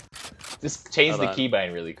 Just change Hold the on.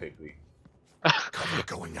 keybind really quickly. Cover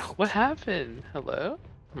going out. What happened? Hello?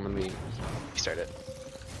 Let me restart it.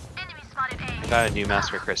 Enemy spotted A. I got a new mouse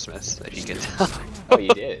for Christmas, if you can tell. Oh, you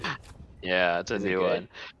did? Yeah, it's a Is it new good? one.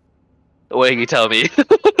 What can you tell me?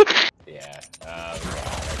 Yeah. That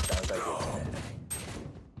sounds like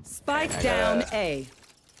it's Spike I down gotta- A.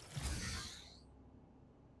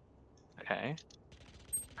 Okay.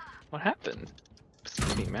 What happened?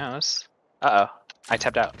 Speaking mouse. Uh oh. I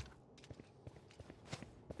tapped out.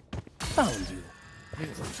 Found you.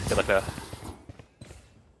 Good luck though.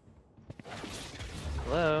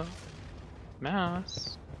 Hello?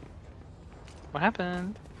 Mouse? What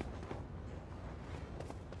happened?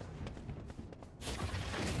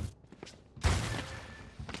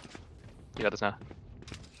 You got this now.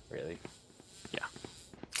 really. Yeah.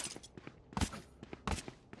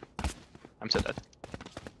 I'm so dead.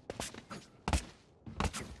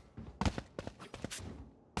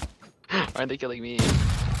 Why aren't they killing me?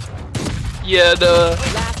 Yeah, no.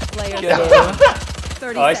 Last player Yeah. standing.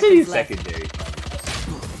 30 Oh, I see you seconds left. secondary.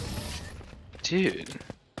 Dude,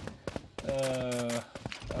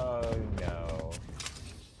 Oh no.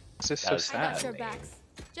 this is so That was I got sad. your backs.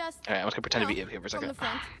 Just Alright, I'm just gonna pretend to be well, here for a from the second.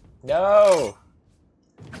 front. No!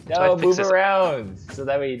 So I No, fix move this- around! So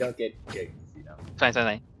that way you don't get kicked, you know?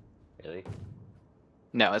 Fine. Really?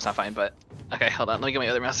 No, it's not fine, but... Okay, hold on, let me get my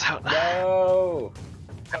other mouse out. No!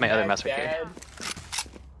 Got my other mouse right Dad.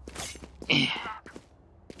 here.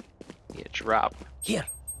 Yeah, drop. Here.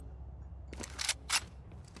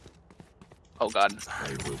 Oh god.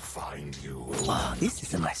 I will find you. Wow, this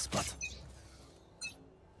is a nice spot.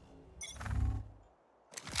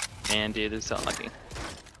 Man, dude, it's so unlucky.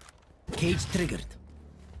 Cage triggered.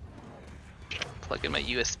 Plug in my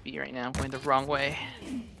USB right now, I'm going the wrong way.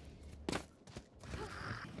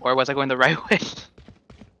 Or was I going the right way?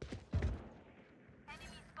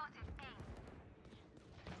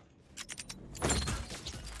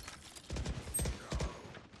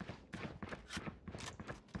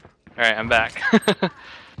 Alright, I'm back.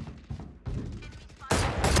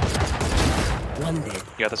 One dead.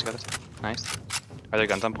 You got this. Nice. Are there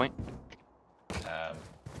guns on point?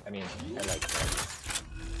 I mean, I like that.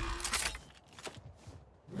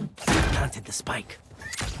 Planted the spike.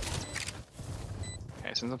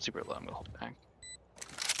 Okay, since I'm super low, I'm gonna hold it back.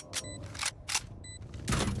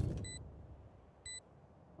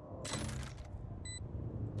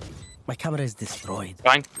 My camera is destroyed.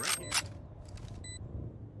 Fine.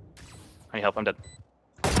 I need help, I'm dead.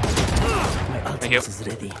 My you. ultimate is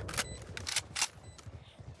ready.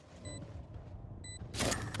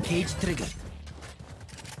 Cage triggered.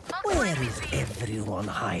 Where is everyone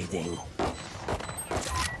hiding?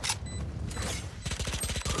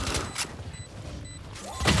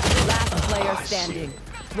 Last player standing.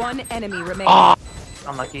 One enemy remaining. Oh!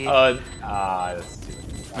 Unlucky. That's too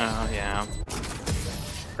Oh, yeah.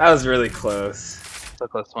 That was really close. So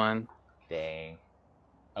close one. Dang.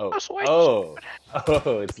 Oh, That's why- oh,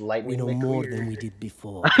 it's We lightning know more than McQueer. we did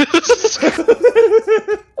before.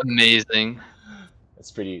 Amazing.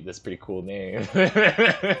 That's pretty cool name.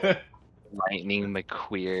 Lightning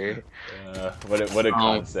McQueer. What a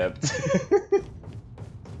concept.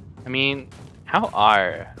 I mean, how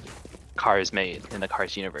are cars made in the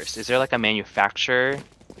Cars universe? Is there like a manufacturer,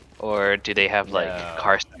 or do they have like No.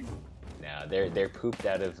 cars? No, they're pooped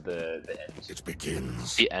out of the engine. It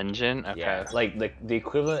begins. The engine? Okay. Yeah, like the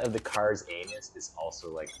equivalent of the car's anus is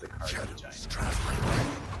also like the car's vagina.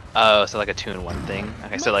 Oh, so like a 2-in-1 thing.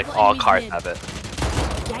 Okay, so like Multiple all enemies cars mid. have it.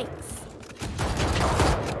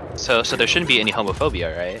 Yikes. So there shouldn't be any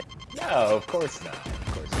homophobia, right? No, of course not.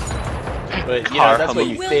 Of course not. But you Car know, that's what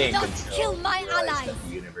you Will think not until kill my you realize allies. that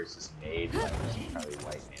the universe is made by probably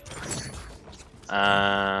white males.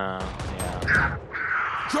 Yeah.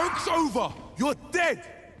 Joke's over! You're dead!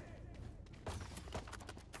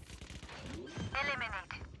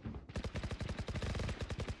 Eliminate.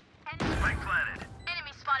 Spike planted.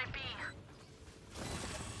 Enemy spotted B.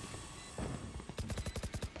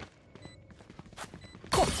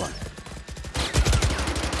 Caught one.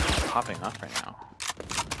 Popping off right now.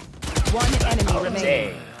 One enemy Oh,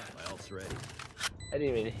 remaining. dang. I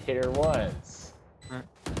didn't even hit her once.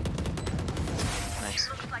 Nice.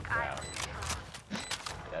 Looks like Wow.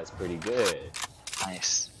 That's pretty good.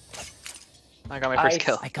 Nice. I got my first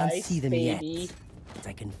kill. I can't Ice, see them baby. yet, but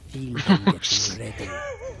I can feel them getting ready.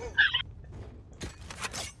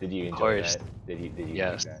 Did you enjoy course. that? Did you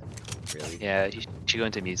Yes. like that? Really? Yeah, you should go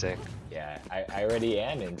into music. Yeah, I already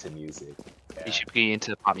am into music. Yeah, You should be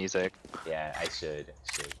into pop music. yeah I should.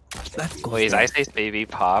 That goes Wait, is there. Ice Ice Baby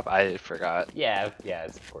pop? I forgot. Yeah,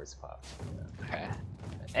 it's of course pop. Okay.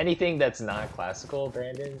 Anything that's not classical,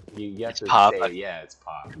 Brandon, you have It's to pop. say, yeah, it's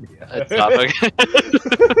pop. Yeah. It's pop, okay.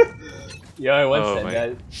 Yeah, I once Oh said my-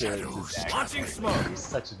 that to Shadows. Zach. Launching Like, smoke. You're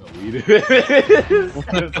such an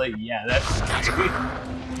elitist. I was like, yeah, that's.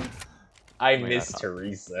 I my miss God.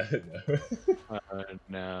 Teresa.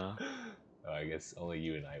 No. Oh, I guess only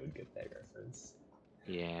you and I would get that reference.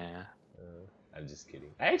 Yeah. I'm just kidding.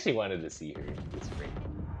 I actually wanted to see her this spring.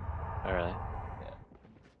 Oh, really?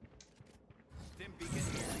 Yeah.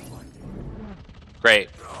 Great.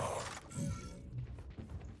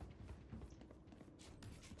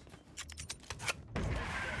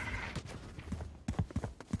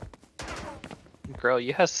 Girl,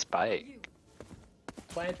 you have spike.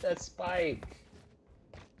 Plant that spike.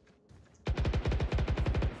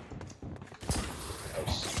 Oh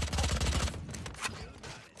shit.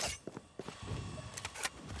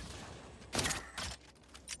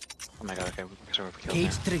 Oh my god, okay. We're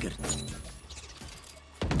Cage triggered.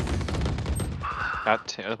 Got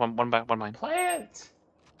two. One back, one mine. Plant!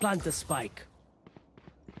 Plant the spike.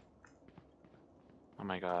 Oh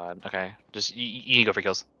my god. Okay. Just, you need to go for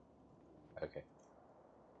kills. Okay.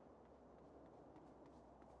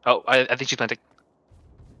 Oh, I think she's planting.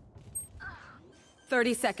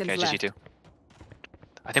 30 seconds Okay, left. just you two.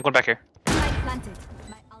 I think one back here. Spike planted.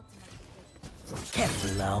 My ultimate is ready.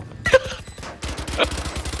 Careful now.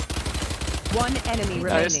 One enemy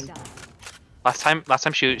Nice. remaining. Last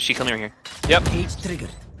time she killed me right here. Yep. Cage triggered.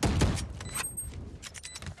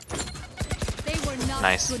 They were not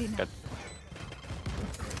Nice. good enough. Good.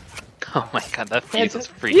 Oh my god, that fuse is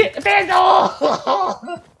free. Yeah, Vandal!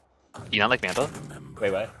 Do you not like Vandal?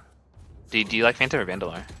 Wait, what? Do you like Phantom or Vandal?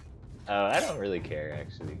 Or? I don't really care,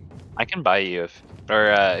 actually. I can buy you if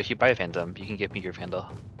you buy a Phantom, you can give me your Vandal.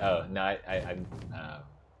 Oh, no,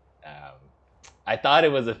 I thought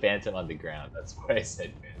it was a Phantom on the ground. That's why I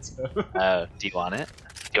said Phantom. Do you want it?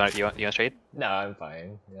 You want to trade? No, I'm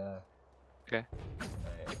fine. Yeah. Okay.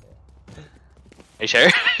 Alright. Are you sure?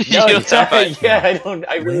 No, You don't sound fine. yeah, I don't.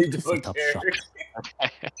 I really Where to don't set up care. shop? Okay.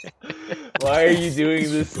 Why are you doing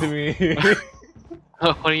this to me?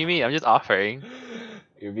 What do you mean? I'm just offering.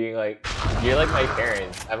 You're being like, you're like my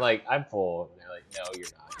parents. I'm like, I'm full. And they're like, no, you're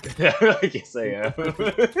not. I'm like, yes, I am.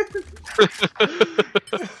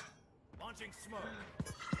 Launching smoke.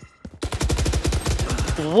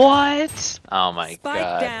 What? Oh my Spike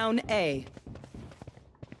god. down A.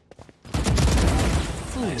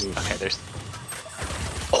 Nice. Okay, there's.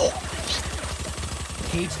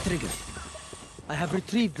 Cage triggered. I have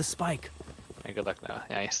retrieved the spike. Okay, good luck now.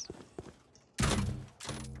 Nice.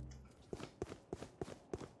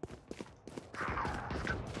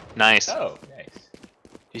 Nice. Oh, nice.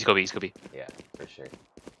 He's go B. He's go B. Yeah, for sure.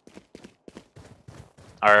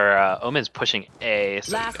 Our Omen's pushing A.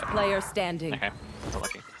 So Last player standing. Okay, that's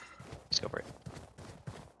unlucky. Just go for it.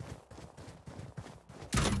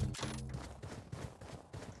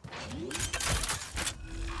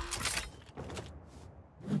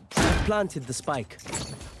 I planted the spike.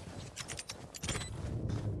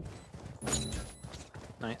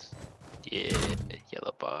 Nice. Yeah,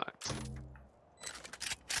 yellow box.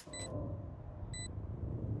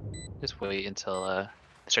 Just wait until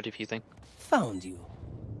start defusing. Found you.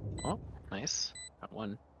 Oh, nice. Got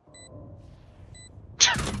one.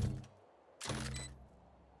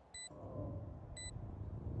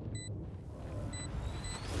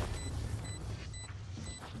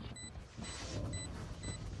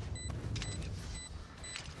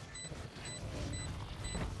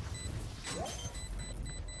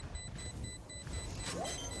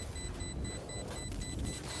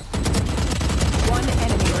 One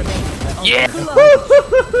enemy remaining. Yeah!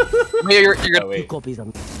 You're Oh, good. Two wait. copies on.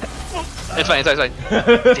 It's fine, it's fine, it's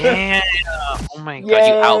fine. Damn! Oh my god,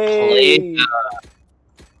 you outplayed.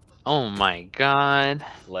 Oh my god.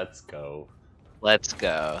 Let's go. Let's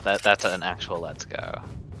go. That's an actual let's go.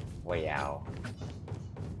 Wow.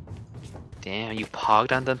 Damn, you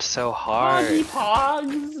pogged on them so hard.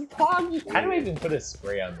 Pogs! Pogs! How do I even put a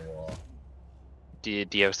spray on the wall? Do you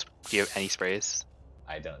have any sprays?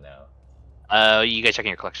 I don't know. You guys checking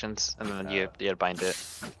your collections, and then you gotta bind it.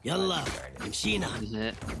 Yalla.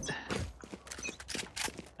 Mshina.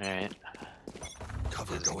 Alright.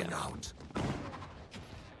 Cover going out.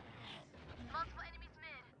 Multiple enemies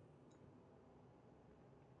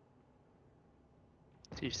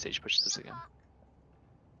mid. See if Sage pushes this again.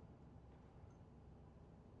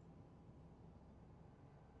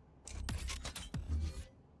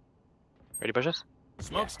 Ready, pushes?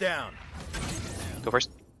 Smoke's down. Go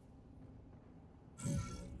first.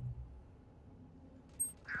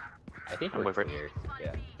 I think I'm we're wait for it. clear.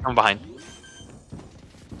 Yeah. I'm behind.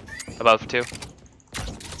 Above two.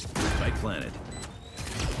 Spike planted.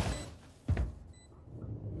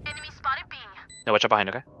 Enemy spotted B. No, watch out behind,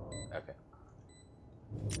 okay? Okay.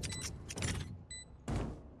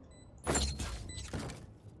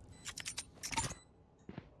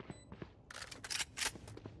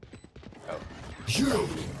 Oh. You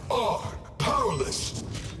are powerless.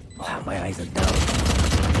 Ah, my eyes are down.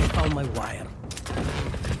 I found my wire.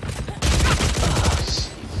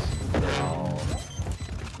 No.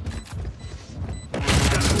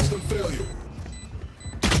 System failure.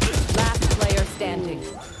 Last player standing.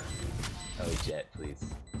 Oh, Jet, please.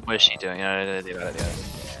 What is she doing? Yeah.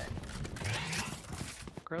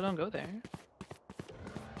 Girl, don't go there.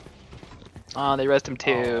 Oh, they rezzed him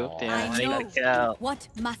too. Aw. Damn, I I didn't know get the kill. what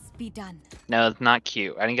must be done. No, it's not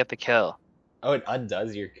cute. I didn't get the kill. Oh, it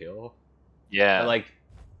undoes your kill? Yeah. Or like,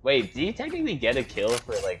 wait, do you technically get a kill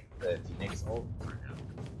for like the Phoenix ult?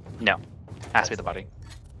 No. Has to be the body.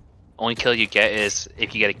 only kill you get is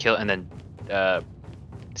if you get a kill and then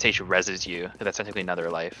Sage reses you. That's technically another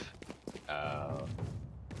life.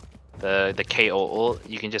 The KO ult,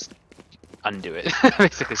 you can just undo it.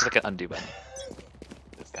 Basically, it's like an undo button.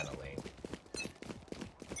 It's kind of lame.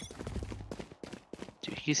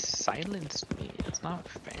 Dude, he silenced me. It's not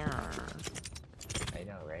fair. I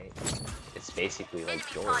know, right? It's basically like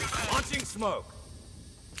George. Launching smoke.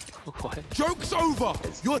 What? Joke's over.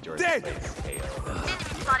 You're George dead. plays KO.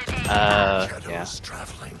 Yeah.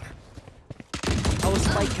 Traveling. Our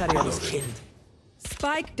spike carrier was Killed.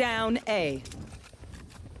 Spike down A.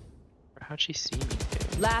 How'd she see me,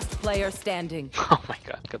 dude? Last player standing. Oh my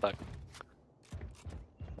god, good luck.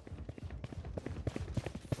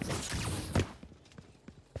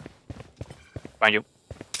 Find you.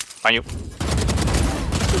 Find you.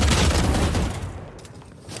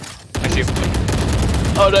 I see you.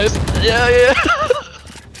 Oh, nice. Yeah, yeah.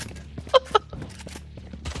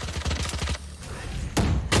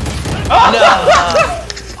 No!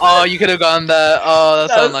 Oh, you could have gone that. Oh,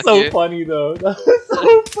 that's That was unlucky. so funny though. That was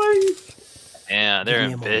so funny. Yeah, they're Give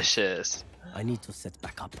me a moment. ambitious. I need to set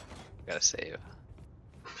back up. Gotta save.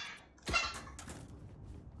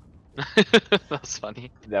 That's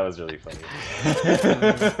funny. That was really funny.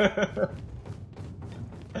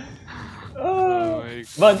 my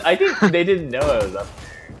But I think they didn't know I was up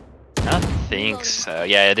there. I don't think so.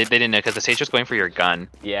 Yeah, they didn't know because the Sage was going for your gun.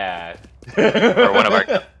 Yeah. Or one of our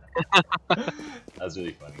guns. That was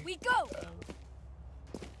really funny. We go.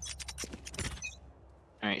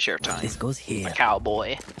 Alright, sheriff time. This goes here. A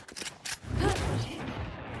cowboy.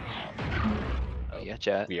 Oh, yeah,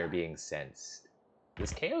 Jet. We are being sensed.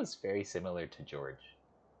 This KO is very similar to George.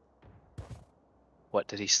 What,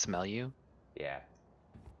 did he smell you? Yeah.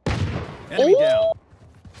 Enemy down.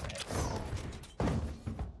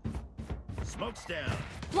 Smoke's down.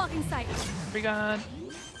 Blocking sight. Free gun.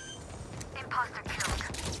 Imposter killed.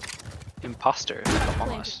 Imposter.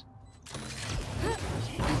 Almost.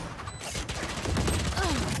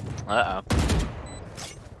 Uh-oh.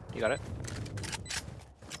 You got it?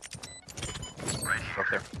 Go up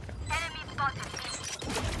there. Enemy spotted.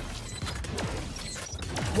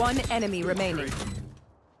 One enemy remaining.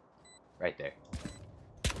 Right there.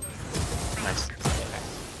 Nice.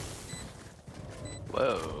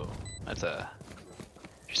 Whoa. That's a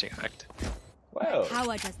interesting effect. Whoa.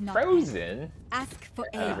 Power does not. Frozen? Ask for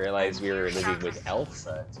I aid. realized we were living with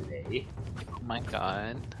Elsa today. Oh my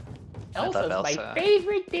god. I Elsa's love my Elsa.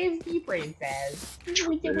 favorite Disney princess.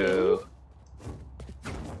 True.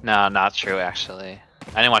 No, not true actually.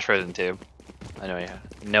 I didn't watch Frozen 2. I know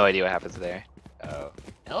no idea what happens there. Oh.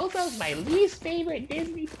 Elsa's my least favorite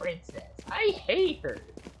Disney princess. I hate her.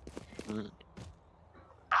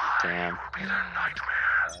 Damn.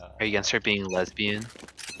 Are you gonna start being lesbian?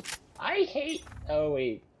 I hate. Oh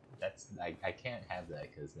wait, that's I can't have that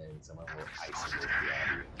because then someone will isolate the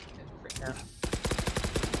audio and freaking.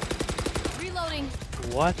 Reloading.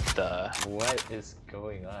 What the? What is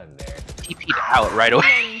going on there? TP'd out right away.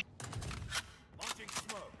 Reloading. Launching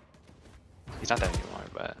smoke. He's not there anymore,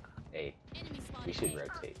 but Hey, Enemy spotted. we should A.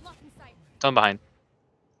 rotate. Blocking sight. someone behind.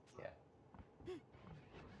 Yeah.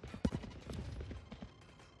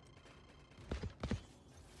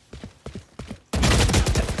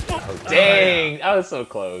 Oh dang! That was so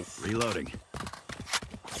close. Reloading.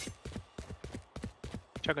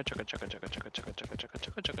 Chugga chugga chugga chugga chugga chugga chugga chugga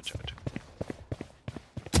chugga chugga chugga chugga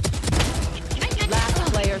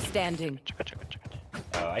Last player standing. chugga chugga chugga.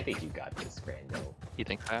 Oh, I think you got this, Brando. You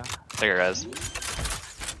think so? Take a res.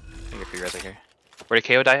 Take a free res right here. Where did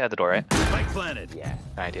KO die? At the door, right? Spike planted. Yeah.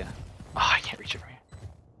 No idea. Oh, I can't reach it from here.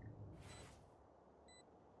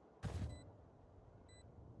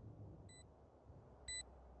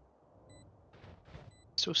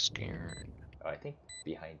 So scared. Oh, I think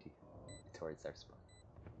behind you, towards our spawn.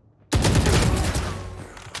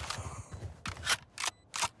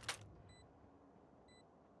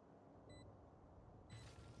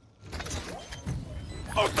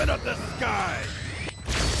 Open up the sky.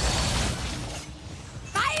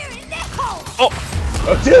 Fire in the hole.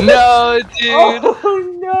 Oh, dude! No, dude.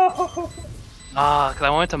 Oh no! Ah, cause I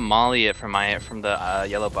wanted to molly it from the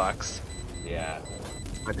yellow box. Yeah.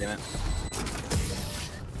 God damn it.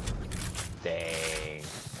 Dang.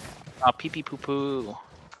 Oh, pee pee poo poo.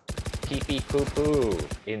 Pee pee poo poo.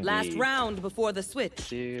 Indeed. Last round before the switch.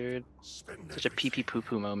 Dude, such a pee pee poo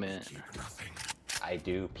poo moment. I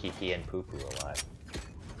do pee pee and poo poo a lot.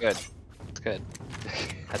 Good. It's good.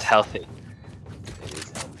 That's healthy. It is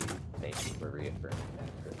healthy. Thank you for reaffirming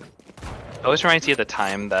that. It always reminds you of the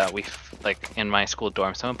time that we, like, in my school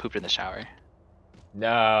dorm, someone pooped in the shower.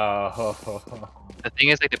 No. The thing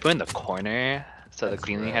is, like, they put it in the corner, So the That's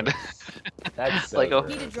cleaning had to gross. That's so like, oh,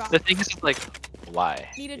 gross. Need a drop. the thing is just like, why?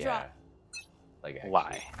 Need a Yeah. drop. Like actually.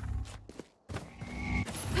 Why?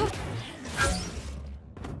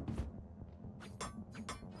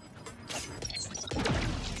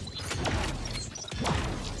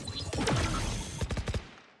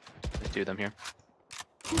 Let's do them here.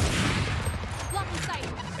 Blocking sight.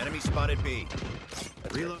 Enemy spotted B.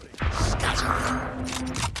 Reloading.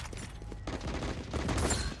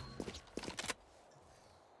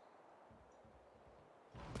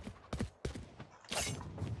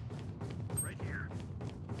 Right here.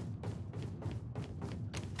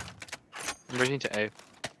 I'm bridging to A,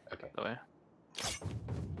 Okay. by the way.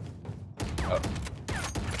 Oh.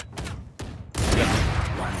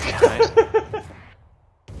 Nice.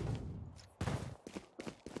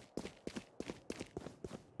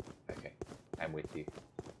 Okay. I'm with you.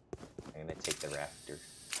 I'm gonna take the raptor.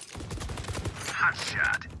 Hot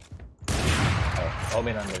shot. Oh,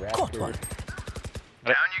 Omen on the Got one. raptor.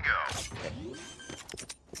 Down you go.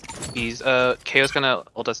 He's KO's gonna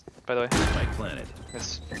ult us, by the way. Spike planted.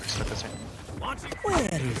 Let's start this right. Launching.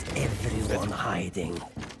 Where is everyone hiding?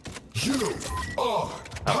 Oh,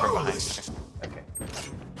 from behind. Okay.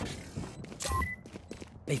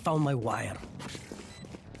 They found my wire.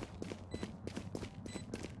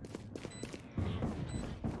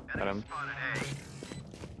 Got him. Spotted A.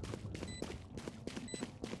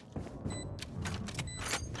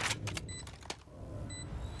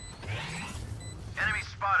 Enemy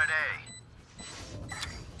spotted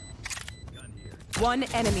A. Gun here. One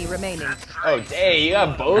enemy remaining. Oh, dang, you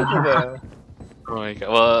got both of them. Oh my god.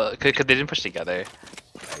 Well, cause they didn't push together.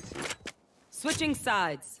 I see. Switching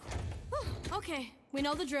sides. Okay, we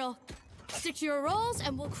know the drill. Stick to your roles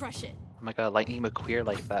and we'll crush it. Oh my god, Lightning McQueer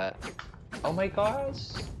like that. Oh my gosh.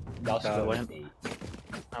 Y'all should go what with an- me.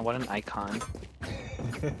 What an icon.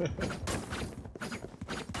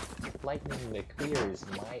 Lightning McQueer is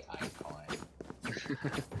my icon.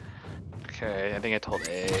 Okay, I think I told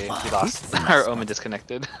A. Wow, We this lost. is a nice Our spot. Omen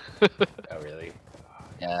disconnected. Oh, really? Oh,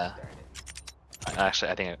 Yeah. darn it.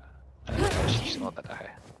 Actually, I think I should just hold that. Okay.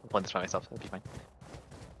 I'll play this by myself. It'll be fine.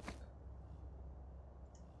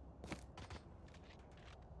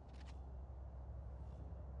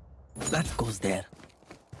 That goes there.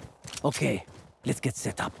 Okay, let's get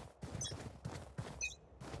set up.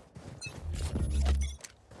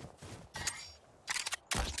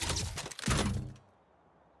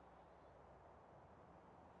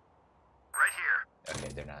 Right here. Okay,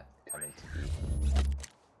 they're not coming to me.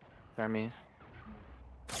 For me.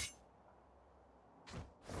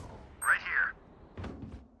 Right here.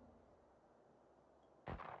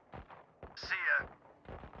 See ya.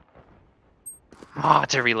 Oh,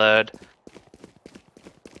 to reload.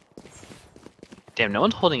 Damn, no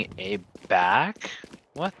one's holding A back?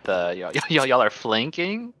 What the? Y'all are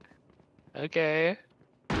flanking? Okay.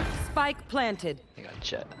 Spike planted. I got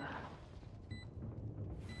jet.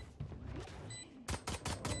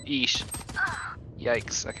 Eesh.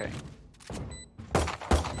 Yikes, okay.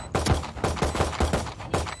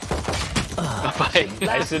 Bye.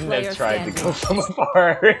 I shouldn't player have tried to standing. go from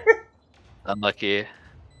afar. Unlucky.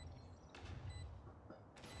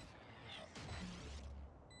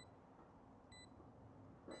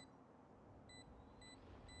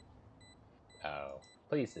 Oh,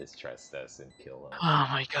 please just trust us and kill him. Oh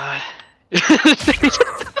my god.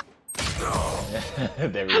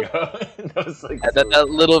 There we go. That was like so- that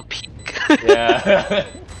little peek. Yeah.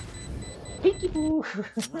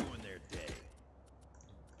 Peekaboo. Ruin their day.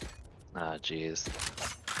 Ah, jeez.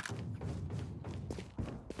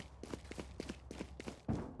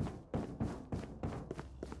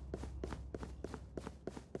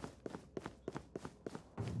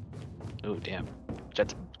 Oh damn.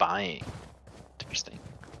 Jet's buying. Interesting.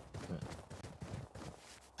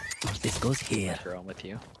 This goes here. Girl, I'm with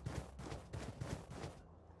you.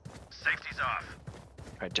 Safety's off.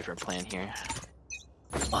 Try a different plan here.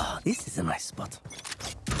 Ah, this is a nice spot.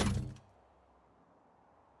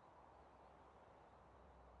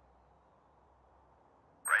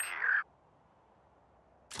 Right here.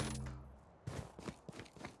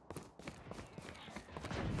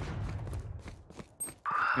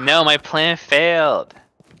 No, my plan failed.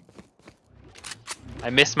 I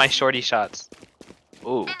missed my shorty shots.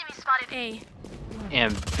 Ooh, Enemy spotted A.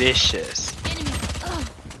 ambitious. Enemy. Ugh.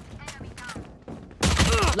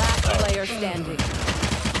 Last player standing.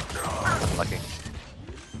 Lucky.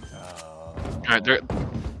 Oh, Alright, they're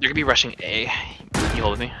gonna be rushing A. You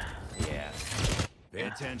hold with me? yeah. Pay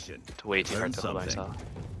attention. It's way too hard Learn to hold by something. myself.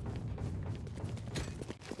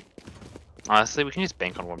 Honestly, we can just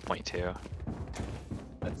bank on 1.2.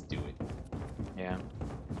 Let's do it. Yeah.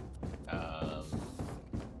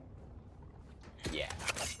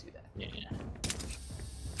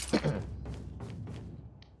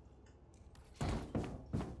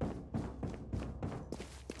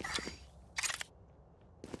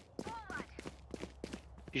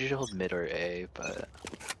 You should hold mid or A, but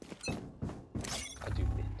I'll do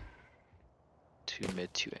mid. 2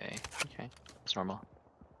 mid, 2 A. Okay, that's normal.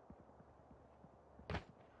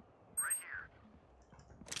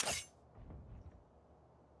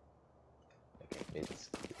 Okay, mid's.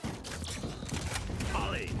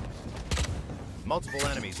 Ollie. Multiple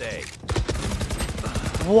enemies, A.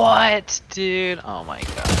 What, dude? Oh my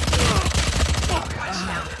god.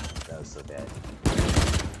 That was so bad.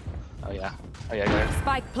 Oh yeah. Oh yeah, go ahead.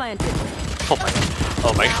 Spike planted. Oh my god.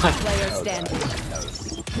 Oh my god. Player That was standing. That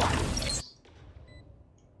was nice.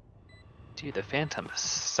 Dude, the Phantom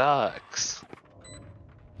sucks.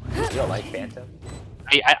 You don't like Phantom?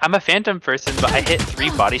 I'm a Phantom person, but I hit 3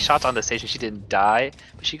 body shots on the stage and she didn't die.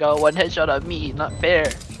 But she got 1 headshot on me. Not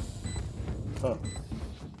fair. Huh.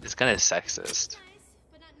 It's kind of sexist.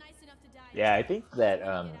 Yeah, I think that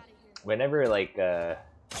whenever like a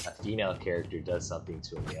female character does something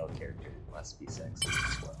to a male character, it must be sexist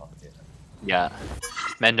as well. You know? Yeah.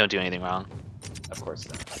 Men don't do anything wrong. Of course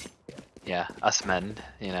not. Yeah, us men,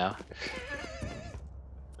 you know.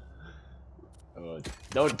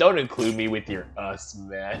 Oh, don't include me with your us,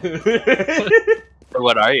 man. Or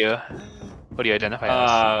what are you? What do you identify as?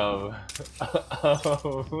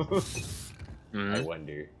 I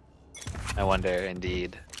wonder. I wonder,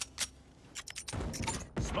 indeed.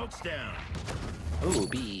 Smoke's down. Ooh,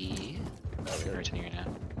 B. Oh, we're returning here now.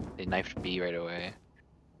 They knifed B right away.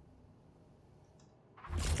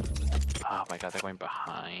 Oh my god, they're going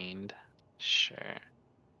behind. Sure.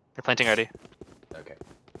 They're planting already. Okay.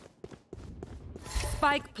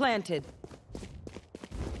 Spike planted.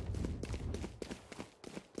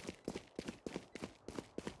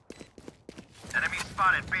 Enemy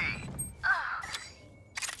spotted B.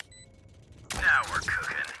 Now we're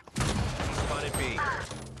cooking. Spotted B.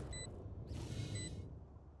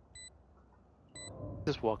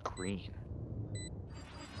 Just walk green.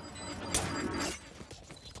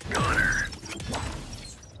 Gunner.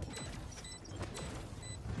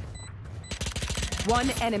 One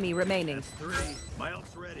enemy remaining. 3. My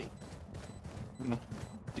ult's ready.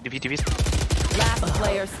 DVs. Last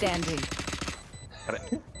player standing. Got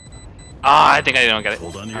it. Ah, I think I don't get it.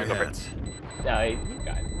 Hold on to Alright, your go for it. hats. No, you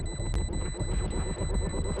got it.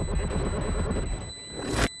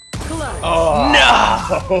 Clutch. Oh No!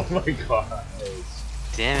 Oh my god!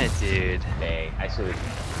 Damn it, dude. Dang, I should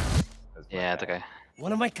have. Yeah, it's okay.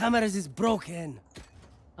 One of my cameras is broken.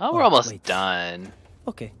 Oh, we're Oh, almost wait. done.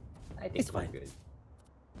 Okay. I think It's we're fine. good.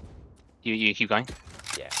 You keep going?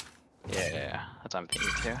 Yeah. Yeah. That's what I'm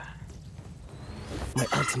thinking too. My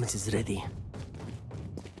ultimate is ready.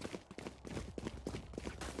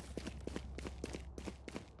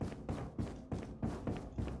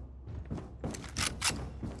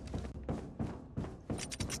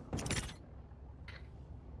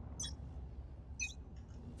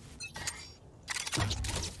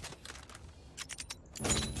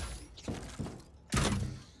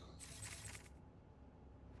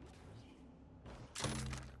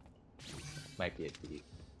 Might be a B.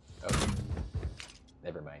 Oh.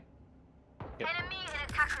 Never mind. Enemy in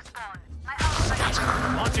attacker spawn. My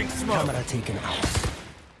ultimate. Launching smoke. Camera taken out.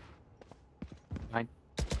 Behind.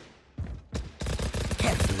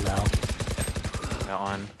 Careful now. Got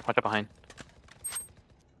one. Watch out behind.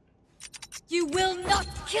 You will not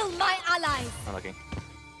kill my allies. I'm looking.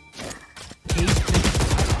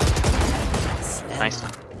 Slam. Nice.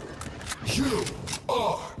 You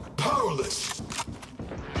are powerless.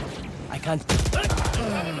 I can't.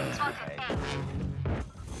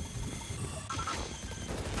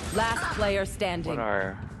 Last player What standing.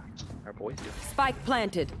 are our boys doing? Spike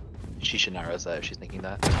planted. She should not res that if she's thinking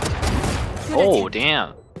that. Good Oh, attempt. damn.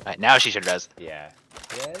 Alright, now she should res. Yeah.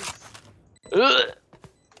 Yes. Ugh.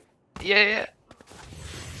 Yeah.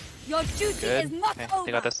 Your duty Good. is not Okay, over.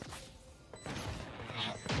 they got this.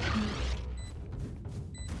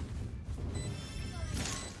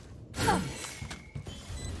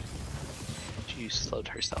 She slowed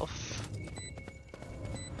herself.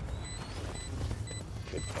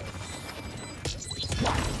 Good point.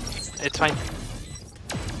 It's fine.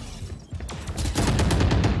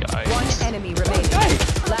 One Guys. enemy remaining.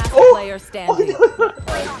 Last player standing.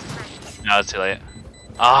 No, it's too late.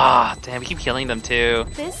 Ah, damn, we keep killing them too.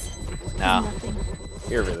 This No. nothing.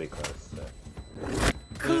 You're really close. So.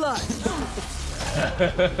 Clutch.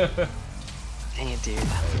 Dang it, dude.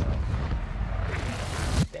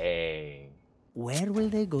 Dang. Where will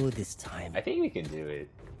they go this time? I think we can do it.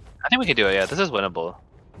 I think we can do it, yeah. This is winnable.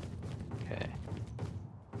 Okay.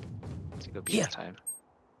 Let's go B Yeah. this time.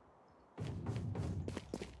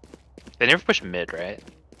 They never push mid, right?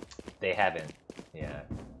 They haven't. Yeah.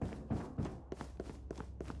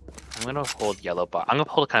 I'm gonna hold yellow box. I'm gonna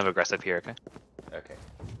hold kind of aggressive here, okay? Okay.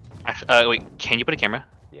 Actually, wait, can you put a camera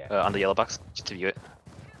Yeah. on the yellow box just to view it?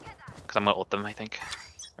 Because I'm gonna ult them, I think.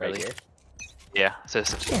 Right Early. here? Yeah, so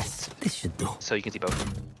Yes, this should do. so you can see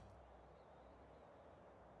both.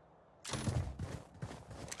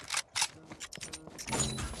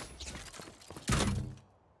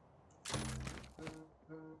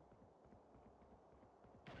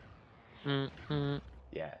 Mm-hmm.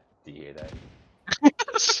 Yeah. Do you hear that?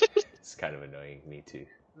 It's kind of annoying. Me too.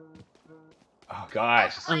 Oh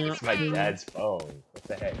gosh, it's my dad's phone. What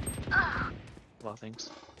the heck? A lot of things.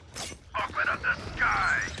 Open up the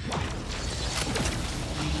sky.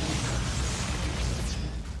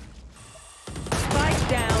 Spike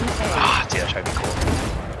down A. Ah, dude, that tried to be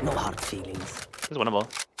cool. No hard feelings. There's winnable.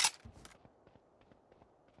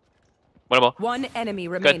 Winnable. One enemy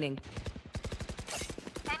remaining.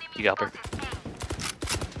 You got her.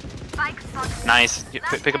 Spike spotted. Nice.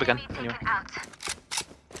 Pick up a gun. Enemy Anyway. taken out.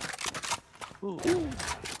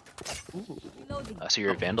 So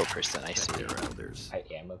you're a Vandal person, I see. I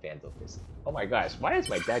am a Vandal person. Oh my gosh, why is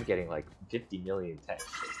my dad getting like 50 million texts?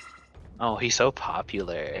 Oh, he's so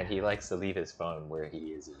popular. And he likes to leave his phone where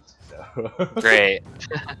he isn't, so... Great.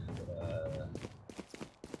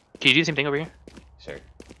 Can you do the same thing over here? Sure.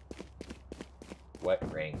 What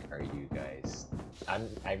rank are you guys? I'm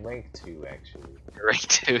rank 2 actually. You're rank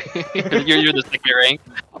 2. you're the second rank.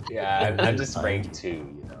 Yeah, I'm just rank 2,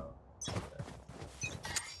 you know.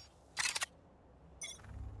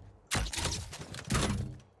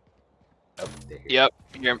 Oh, there. Yep.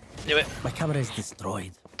 You're do it. My camera is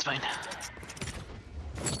destroyed. It's fine.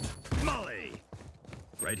 Molly!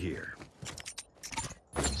 Right here.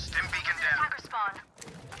 Stim beacon down. Attacker spawn.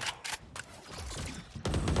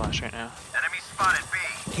 Flash right now. Enemy spotted B.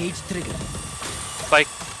 Cage trigger. Spike.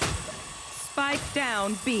 Spike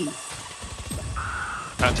down B.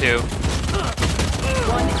 Round 2.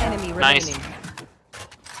 One enemy Nice. remaining.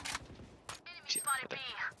 Enemy spotted B.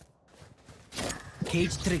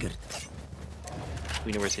 Cage triggered.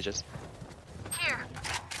 We know where Sage is. Here.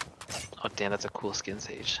 Oh damn, that's a cool skin,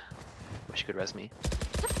 Sage. Wish you could res me.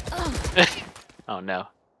 Oh no.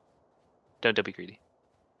 Don't be greedy.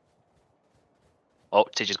 Oh,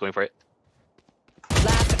 Sage is going for it.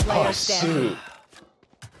 Last player Oh standing. shoot!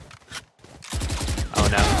 Oh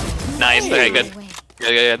no. Nice. Okay, good.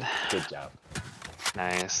 Good. Good job.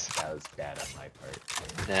 Nice. That was bad on my part.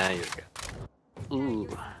 Yeah, you're good.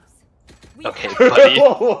 Ooh. Okay, buddy.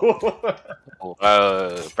 Whoa,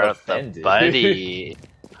 brought up the Offended. buddy.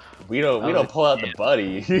 we don't pull out the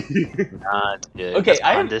buddy. Not good. Okay,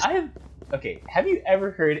 That's okay, have you ever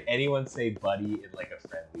heard anyone say buddy in like a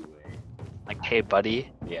friendly way? like, hey, buddy.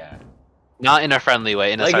 Yeah. Not in a friendly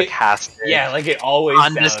way, in a Like it- sarcastic. Yeah, like it always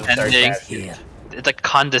sounds Condescending. sarcastic. Here. It's like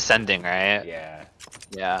condescending, right? Yeah.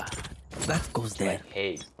 Yeah. That goes there. Like,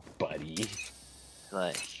 hey, buddy.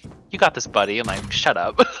 Like, you got this, buddy. I'm like, shut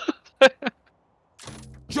up.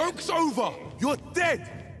 Joke's over! You're dead!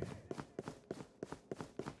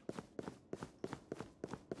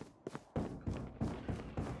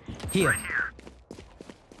 Here.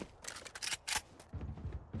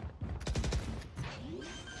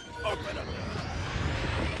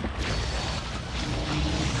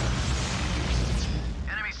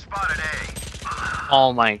 Enemy spotted A.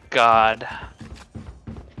 Oh my god.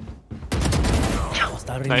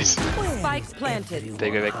 Nice. Spikes planted.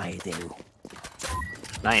 Big. Hiding.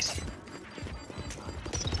 Nice.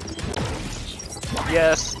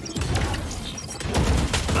 Yes.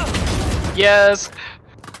 Yes.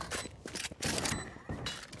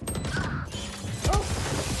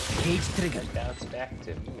 Cage triggered. Bounce back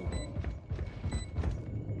to me.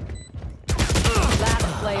 Last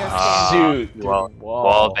player standing. Shoot!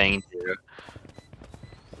 Wall banged you.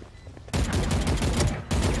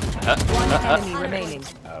 One enemy remaining.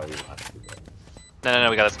 Oh, we lost. No,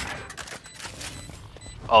 we got this.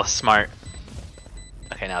 Oh, smart.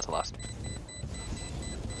 Okay, now it's a loss.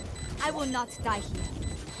 I will not die here.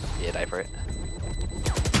 Yeah, die for it.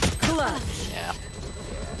 Clutch. Yeah.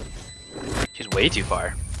 She's way too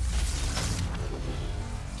far.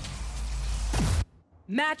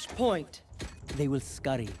 Match point. They will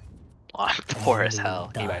scurry. Oh, I'm poor as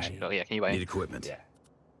hell. Can you buy? Die. Oh yeah, can you buy? Need equipment. Yeah.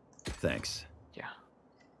 Thanks. Yeah.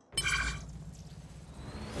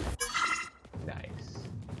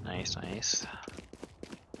 Nice. Nice.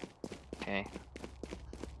 Okay.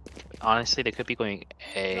 Honestly, they could be going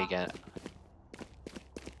A again.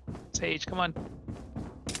 Sage, come on.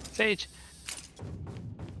 Sage.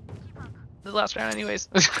 The last round, anyways.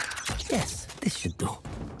 Yes, this should do.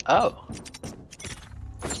 Oh.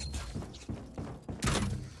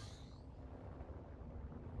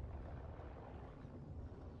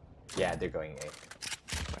 Yeah, they're going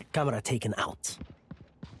A. Camera taken out.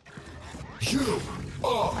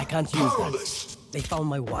 I can't use that. They found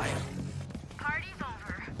my wire. Party's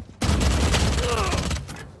over.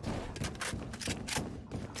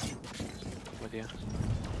 With you.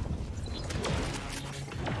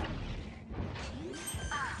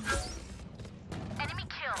 Enemy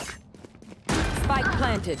killed. Spike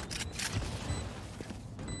planted.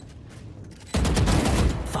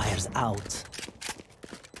 Fire's out.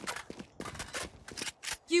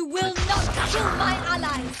 You will not kill my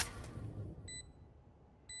allies!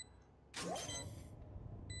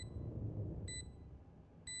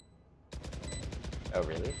 Oh,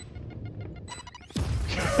 really?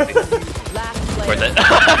 Last player. Worth it.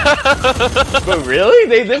 But really?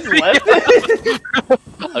 They just left it?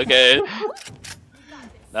 Okay.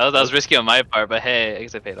 That was risky on my part, but hey, I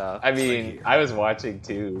guess it paid off. I mean, I was watching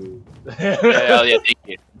too. Yeah, oh, yeah, thank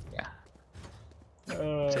you.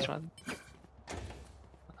 Yeah. Which one?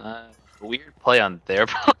 Weird play on their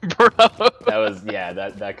part, bro. That was, yeah,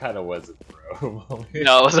 that kind of was a bro moment.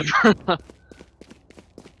 No, it wasn't bro.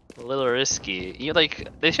 A little risky. You like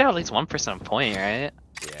they should have at least 1% on point, right?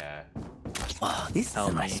 Yeah. Oh, this is Tell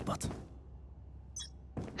a nice me. spot.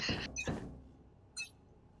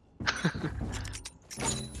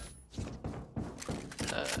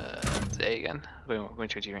 It's A again. We're going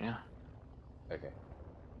to G right now. Okay.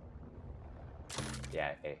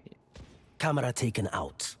 Yeah, A. Camera taken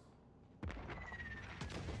out.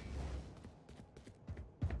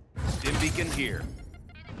 Dim beacon here.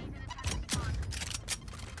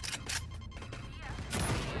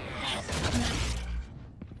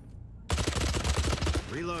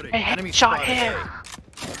 Reloading. Hey, Enemy shot spotted. him!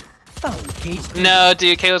 Found cage. No,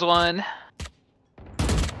 dude, K was 1.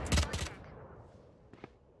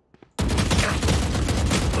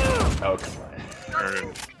 Oh, come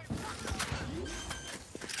on.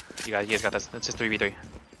 You guys got this. It's just 3v3.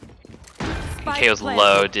 Spike K was planted.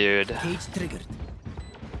 low, dude. Cage triggered.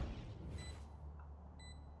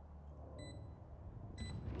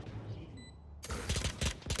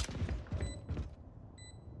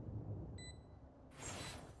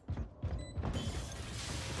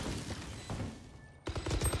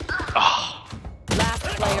 Oh. Last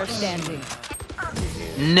player standing.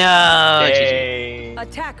 No! GG. Dang.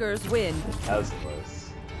 Attackers win. That was close.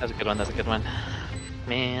 That was a good one. That was a good one.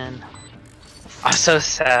 Man, I'm so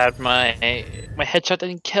sad. My headshot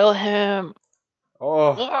didn't kill him.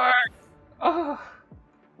 Oh. What? Oh.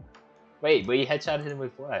 Wait, but you headshotted him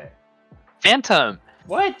with what? Phantom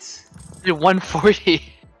What? did 140.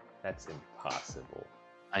 That's impossible.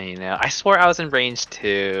 I know. I swore I was in range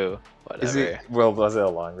too. Whatever. Is it? Well, was it a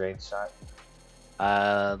long range shot?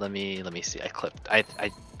 Let me see. I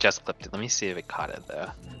just clipped it. Let me see if it caught it though.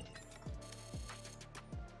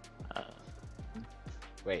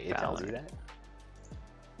 Wait, it tells you Valorant. that?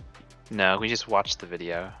 No, we just watched the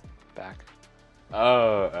video back.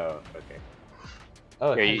 Oh, okay.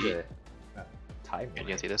 Oh, Here, it you- has a timer. You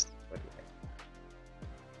can see this. What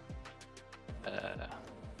the heck?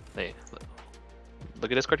 Wait,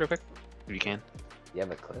 look at Discord real quick, if you can. You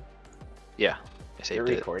have a clip? Yeah, I You're saved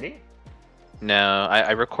it. recording? No,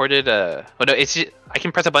 I recorded. Oh no, it's just, I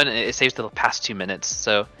can press a button and it saves the past 2 minutes.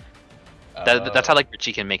 So that's how like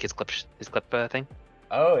Richie can make his clip thing.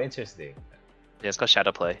 Oh, interesting. Yeah, it's called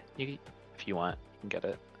Shadow Play. If you want, you can get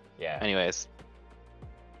it. Yeah. Anyways.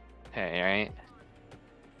 Hey, alright.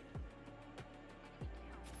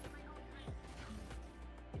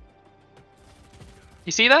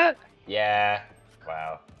 You see that? Yeah.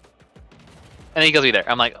 Wow. And then he goes me there.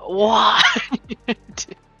 I'm like, what?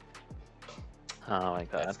 Oh my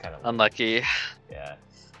god. That's kinda weird. Unlucky. Yeah.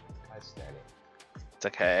 Gosh darn it. It's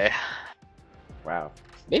okay. Wow.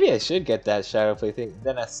 Maybe I should get that shadow play thing.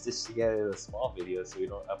 Then I stitch together a small video so we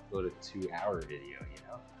don't upload a 2-hour video,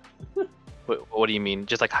 you know? What do you mean?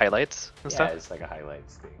 Just like highlights and Yeah, stuff? it's like a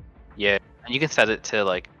highlights thing. Yeah. And you can set it to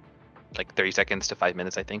like 30 seconds to 5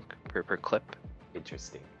 minutes, I think, per clip.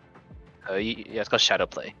 Interesting. Yeah, it's called Shadow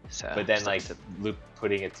Play. So But then just like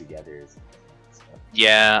putting it together is so.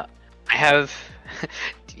 yeah, I have.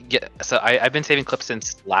 So I've been saving clips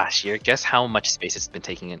since last year. Guess how much space it's been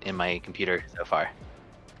taking in my computer so far?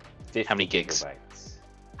 50 How many gigs? gigabytes.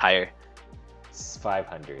 Higher, It's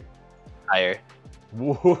 500. higher.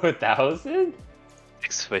 1,000?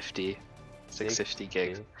 650 gigs. 50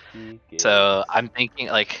 gigs. So I'm thinking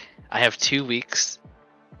like I have 2 weeks.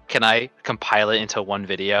 Can I compile it into one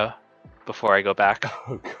video before I go back?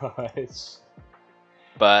 Oh gosh.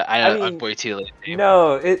 But I I'm mean, way too late.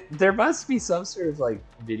 No, there must be some sort of like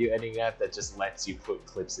video editing app that just lets you put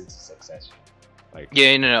clips into succession. Like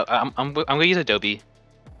Yeah, no. I'm gonna use Adobe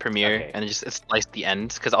Premiere, Okay. and just splice the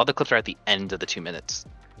ends because all the clips are at the end of the 2 minutes.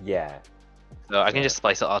 Yeah. So I can just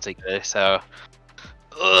splice it all together. So,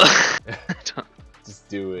 ugh. Just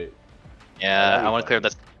do it. Yeah, That'd be I want to clear funny.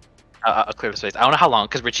 this. I'll clear the space. I don't know how long,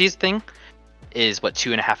 because Richie's thing is what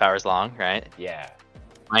 2.5 hours long, right? Yeah.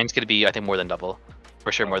 Mine's gonna be, I think, more than double,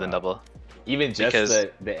 for sure, Oh, more than wow. double. Even just Because-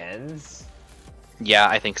 the ends? Yeah,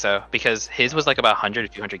 I think so, because his was like about 100 to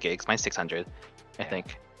 200 gigs. Mine's 600, I Yeah.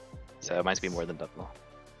 think. So mine's be Yikes. more than double.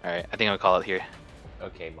 All right, I think I'll call it here.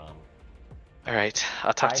 Okay, Mom. All right,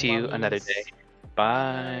 I'll talk Bye, to you another mummies. day.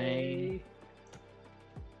 Bye. Bye.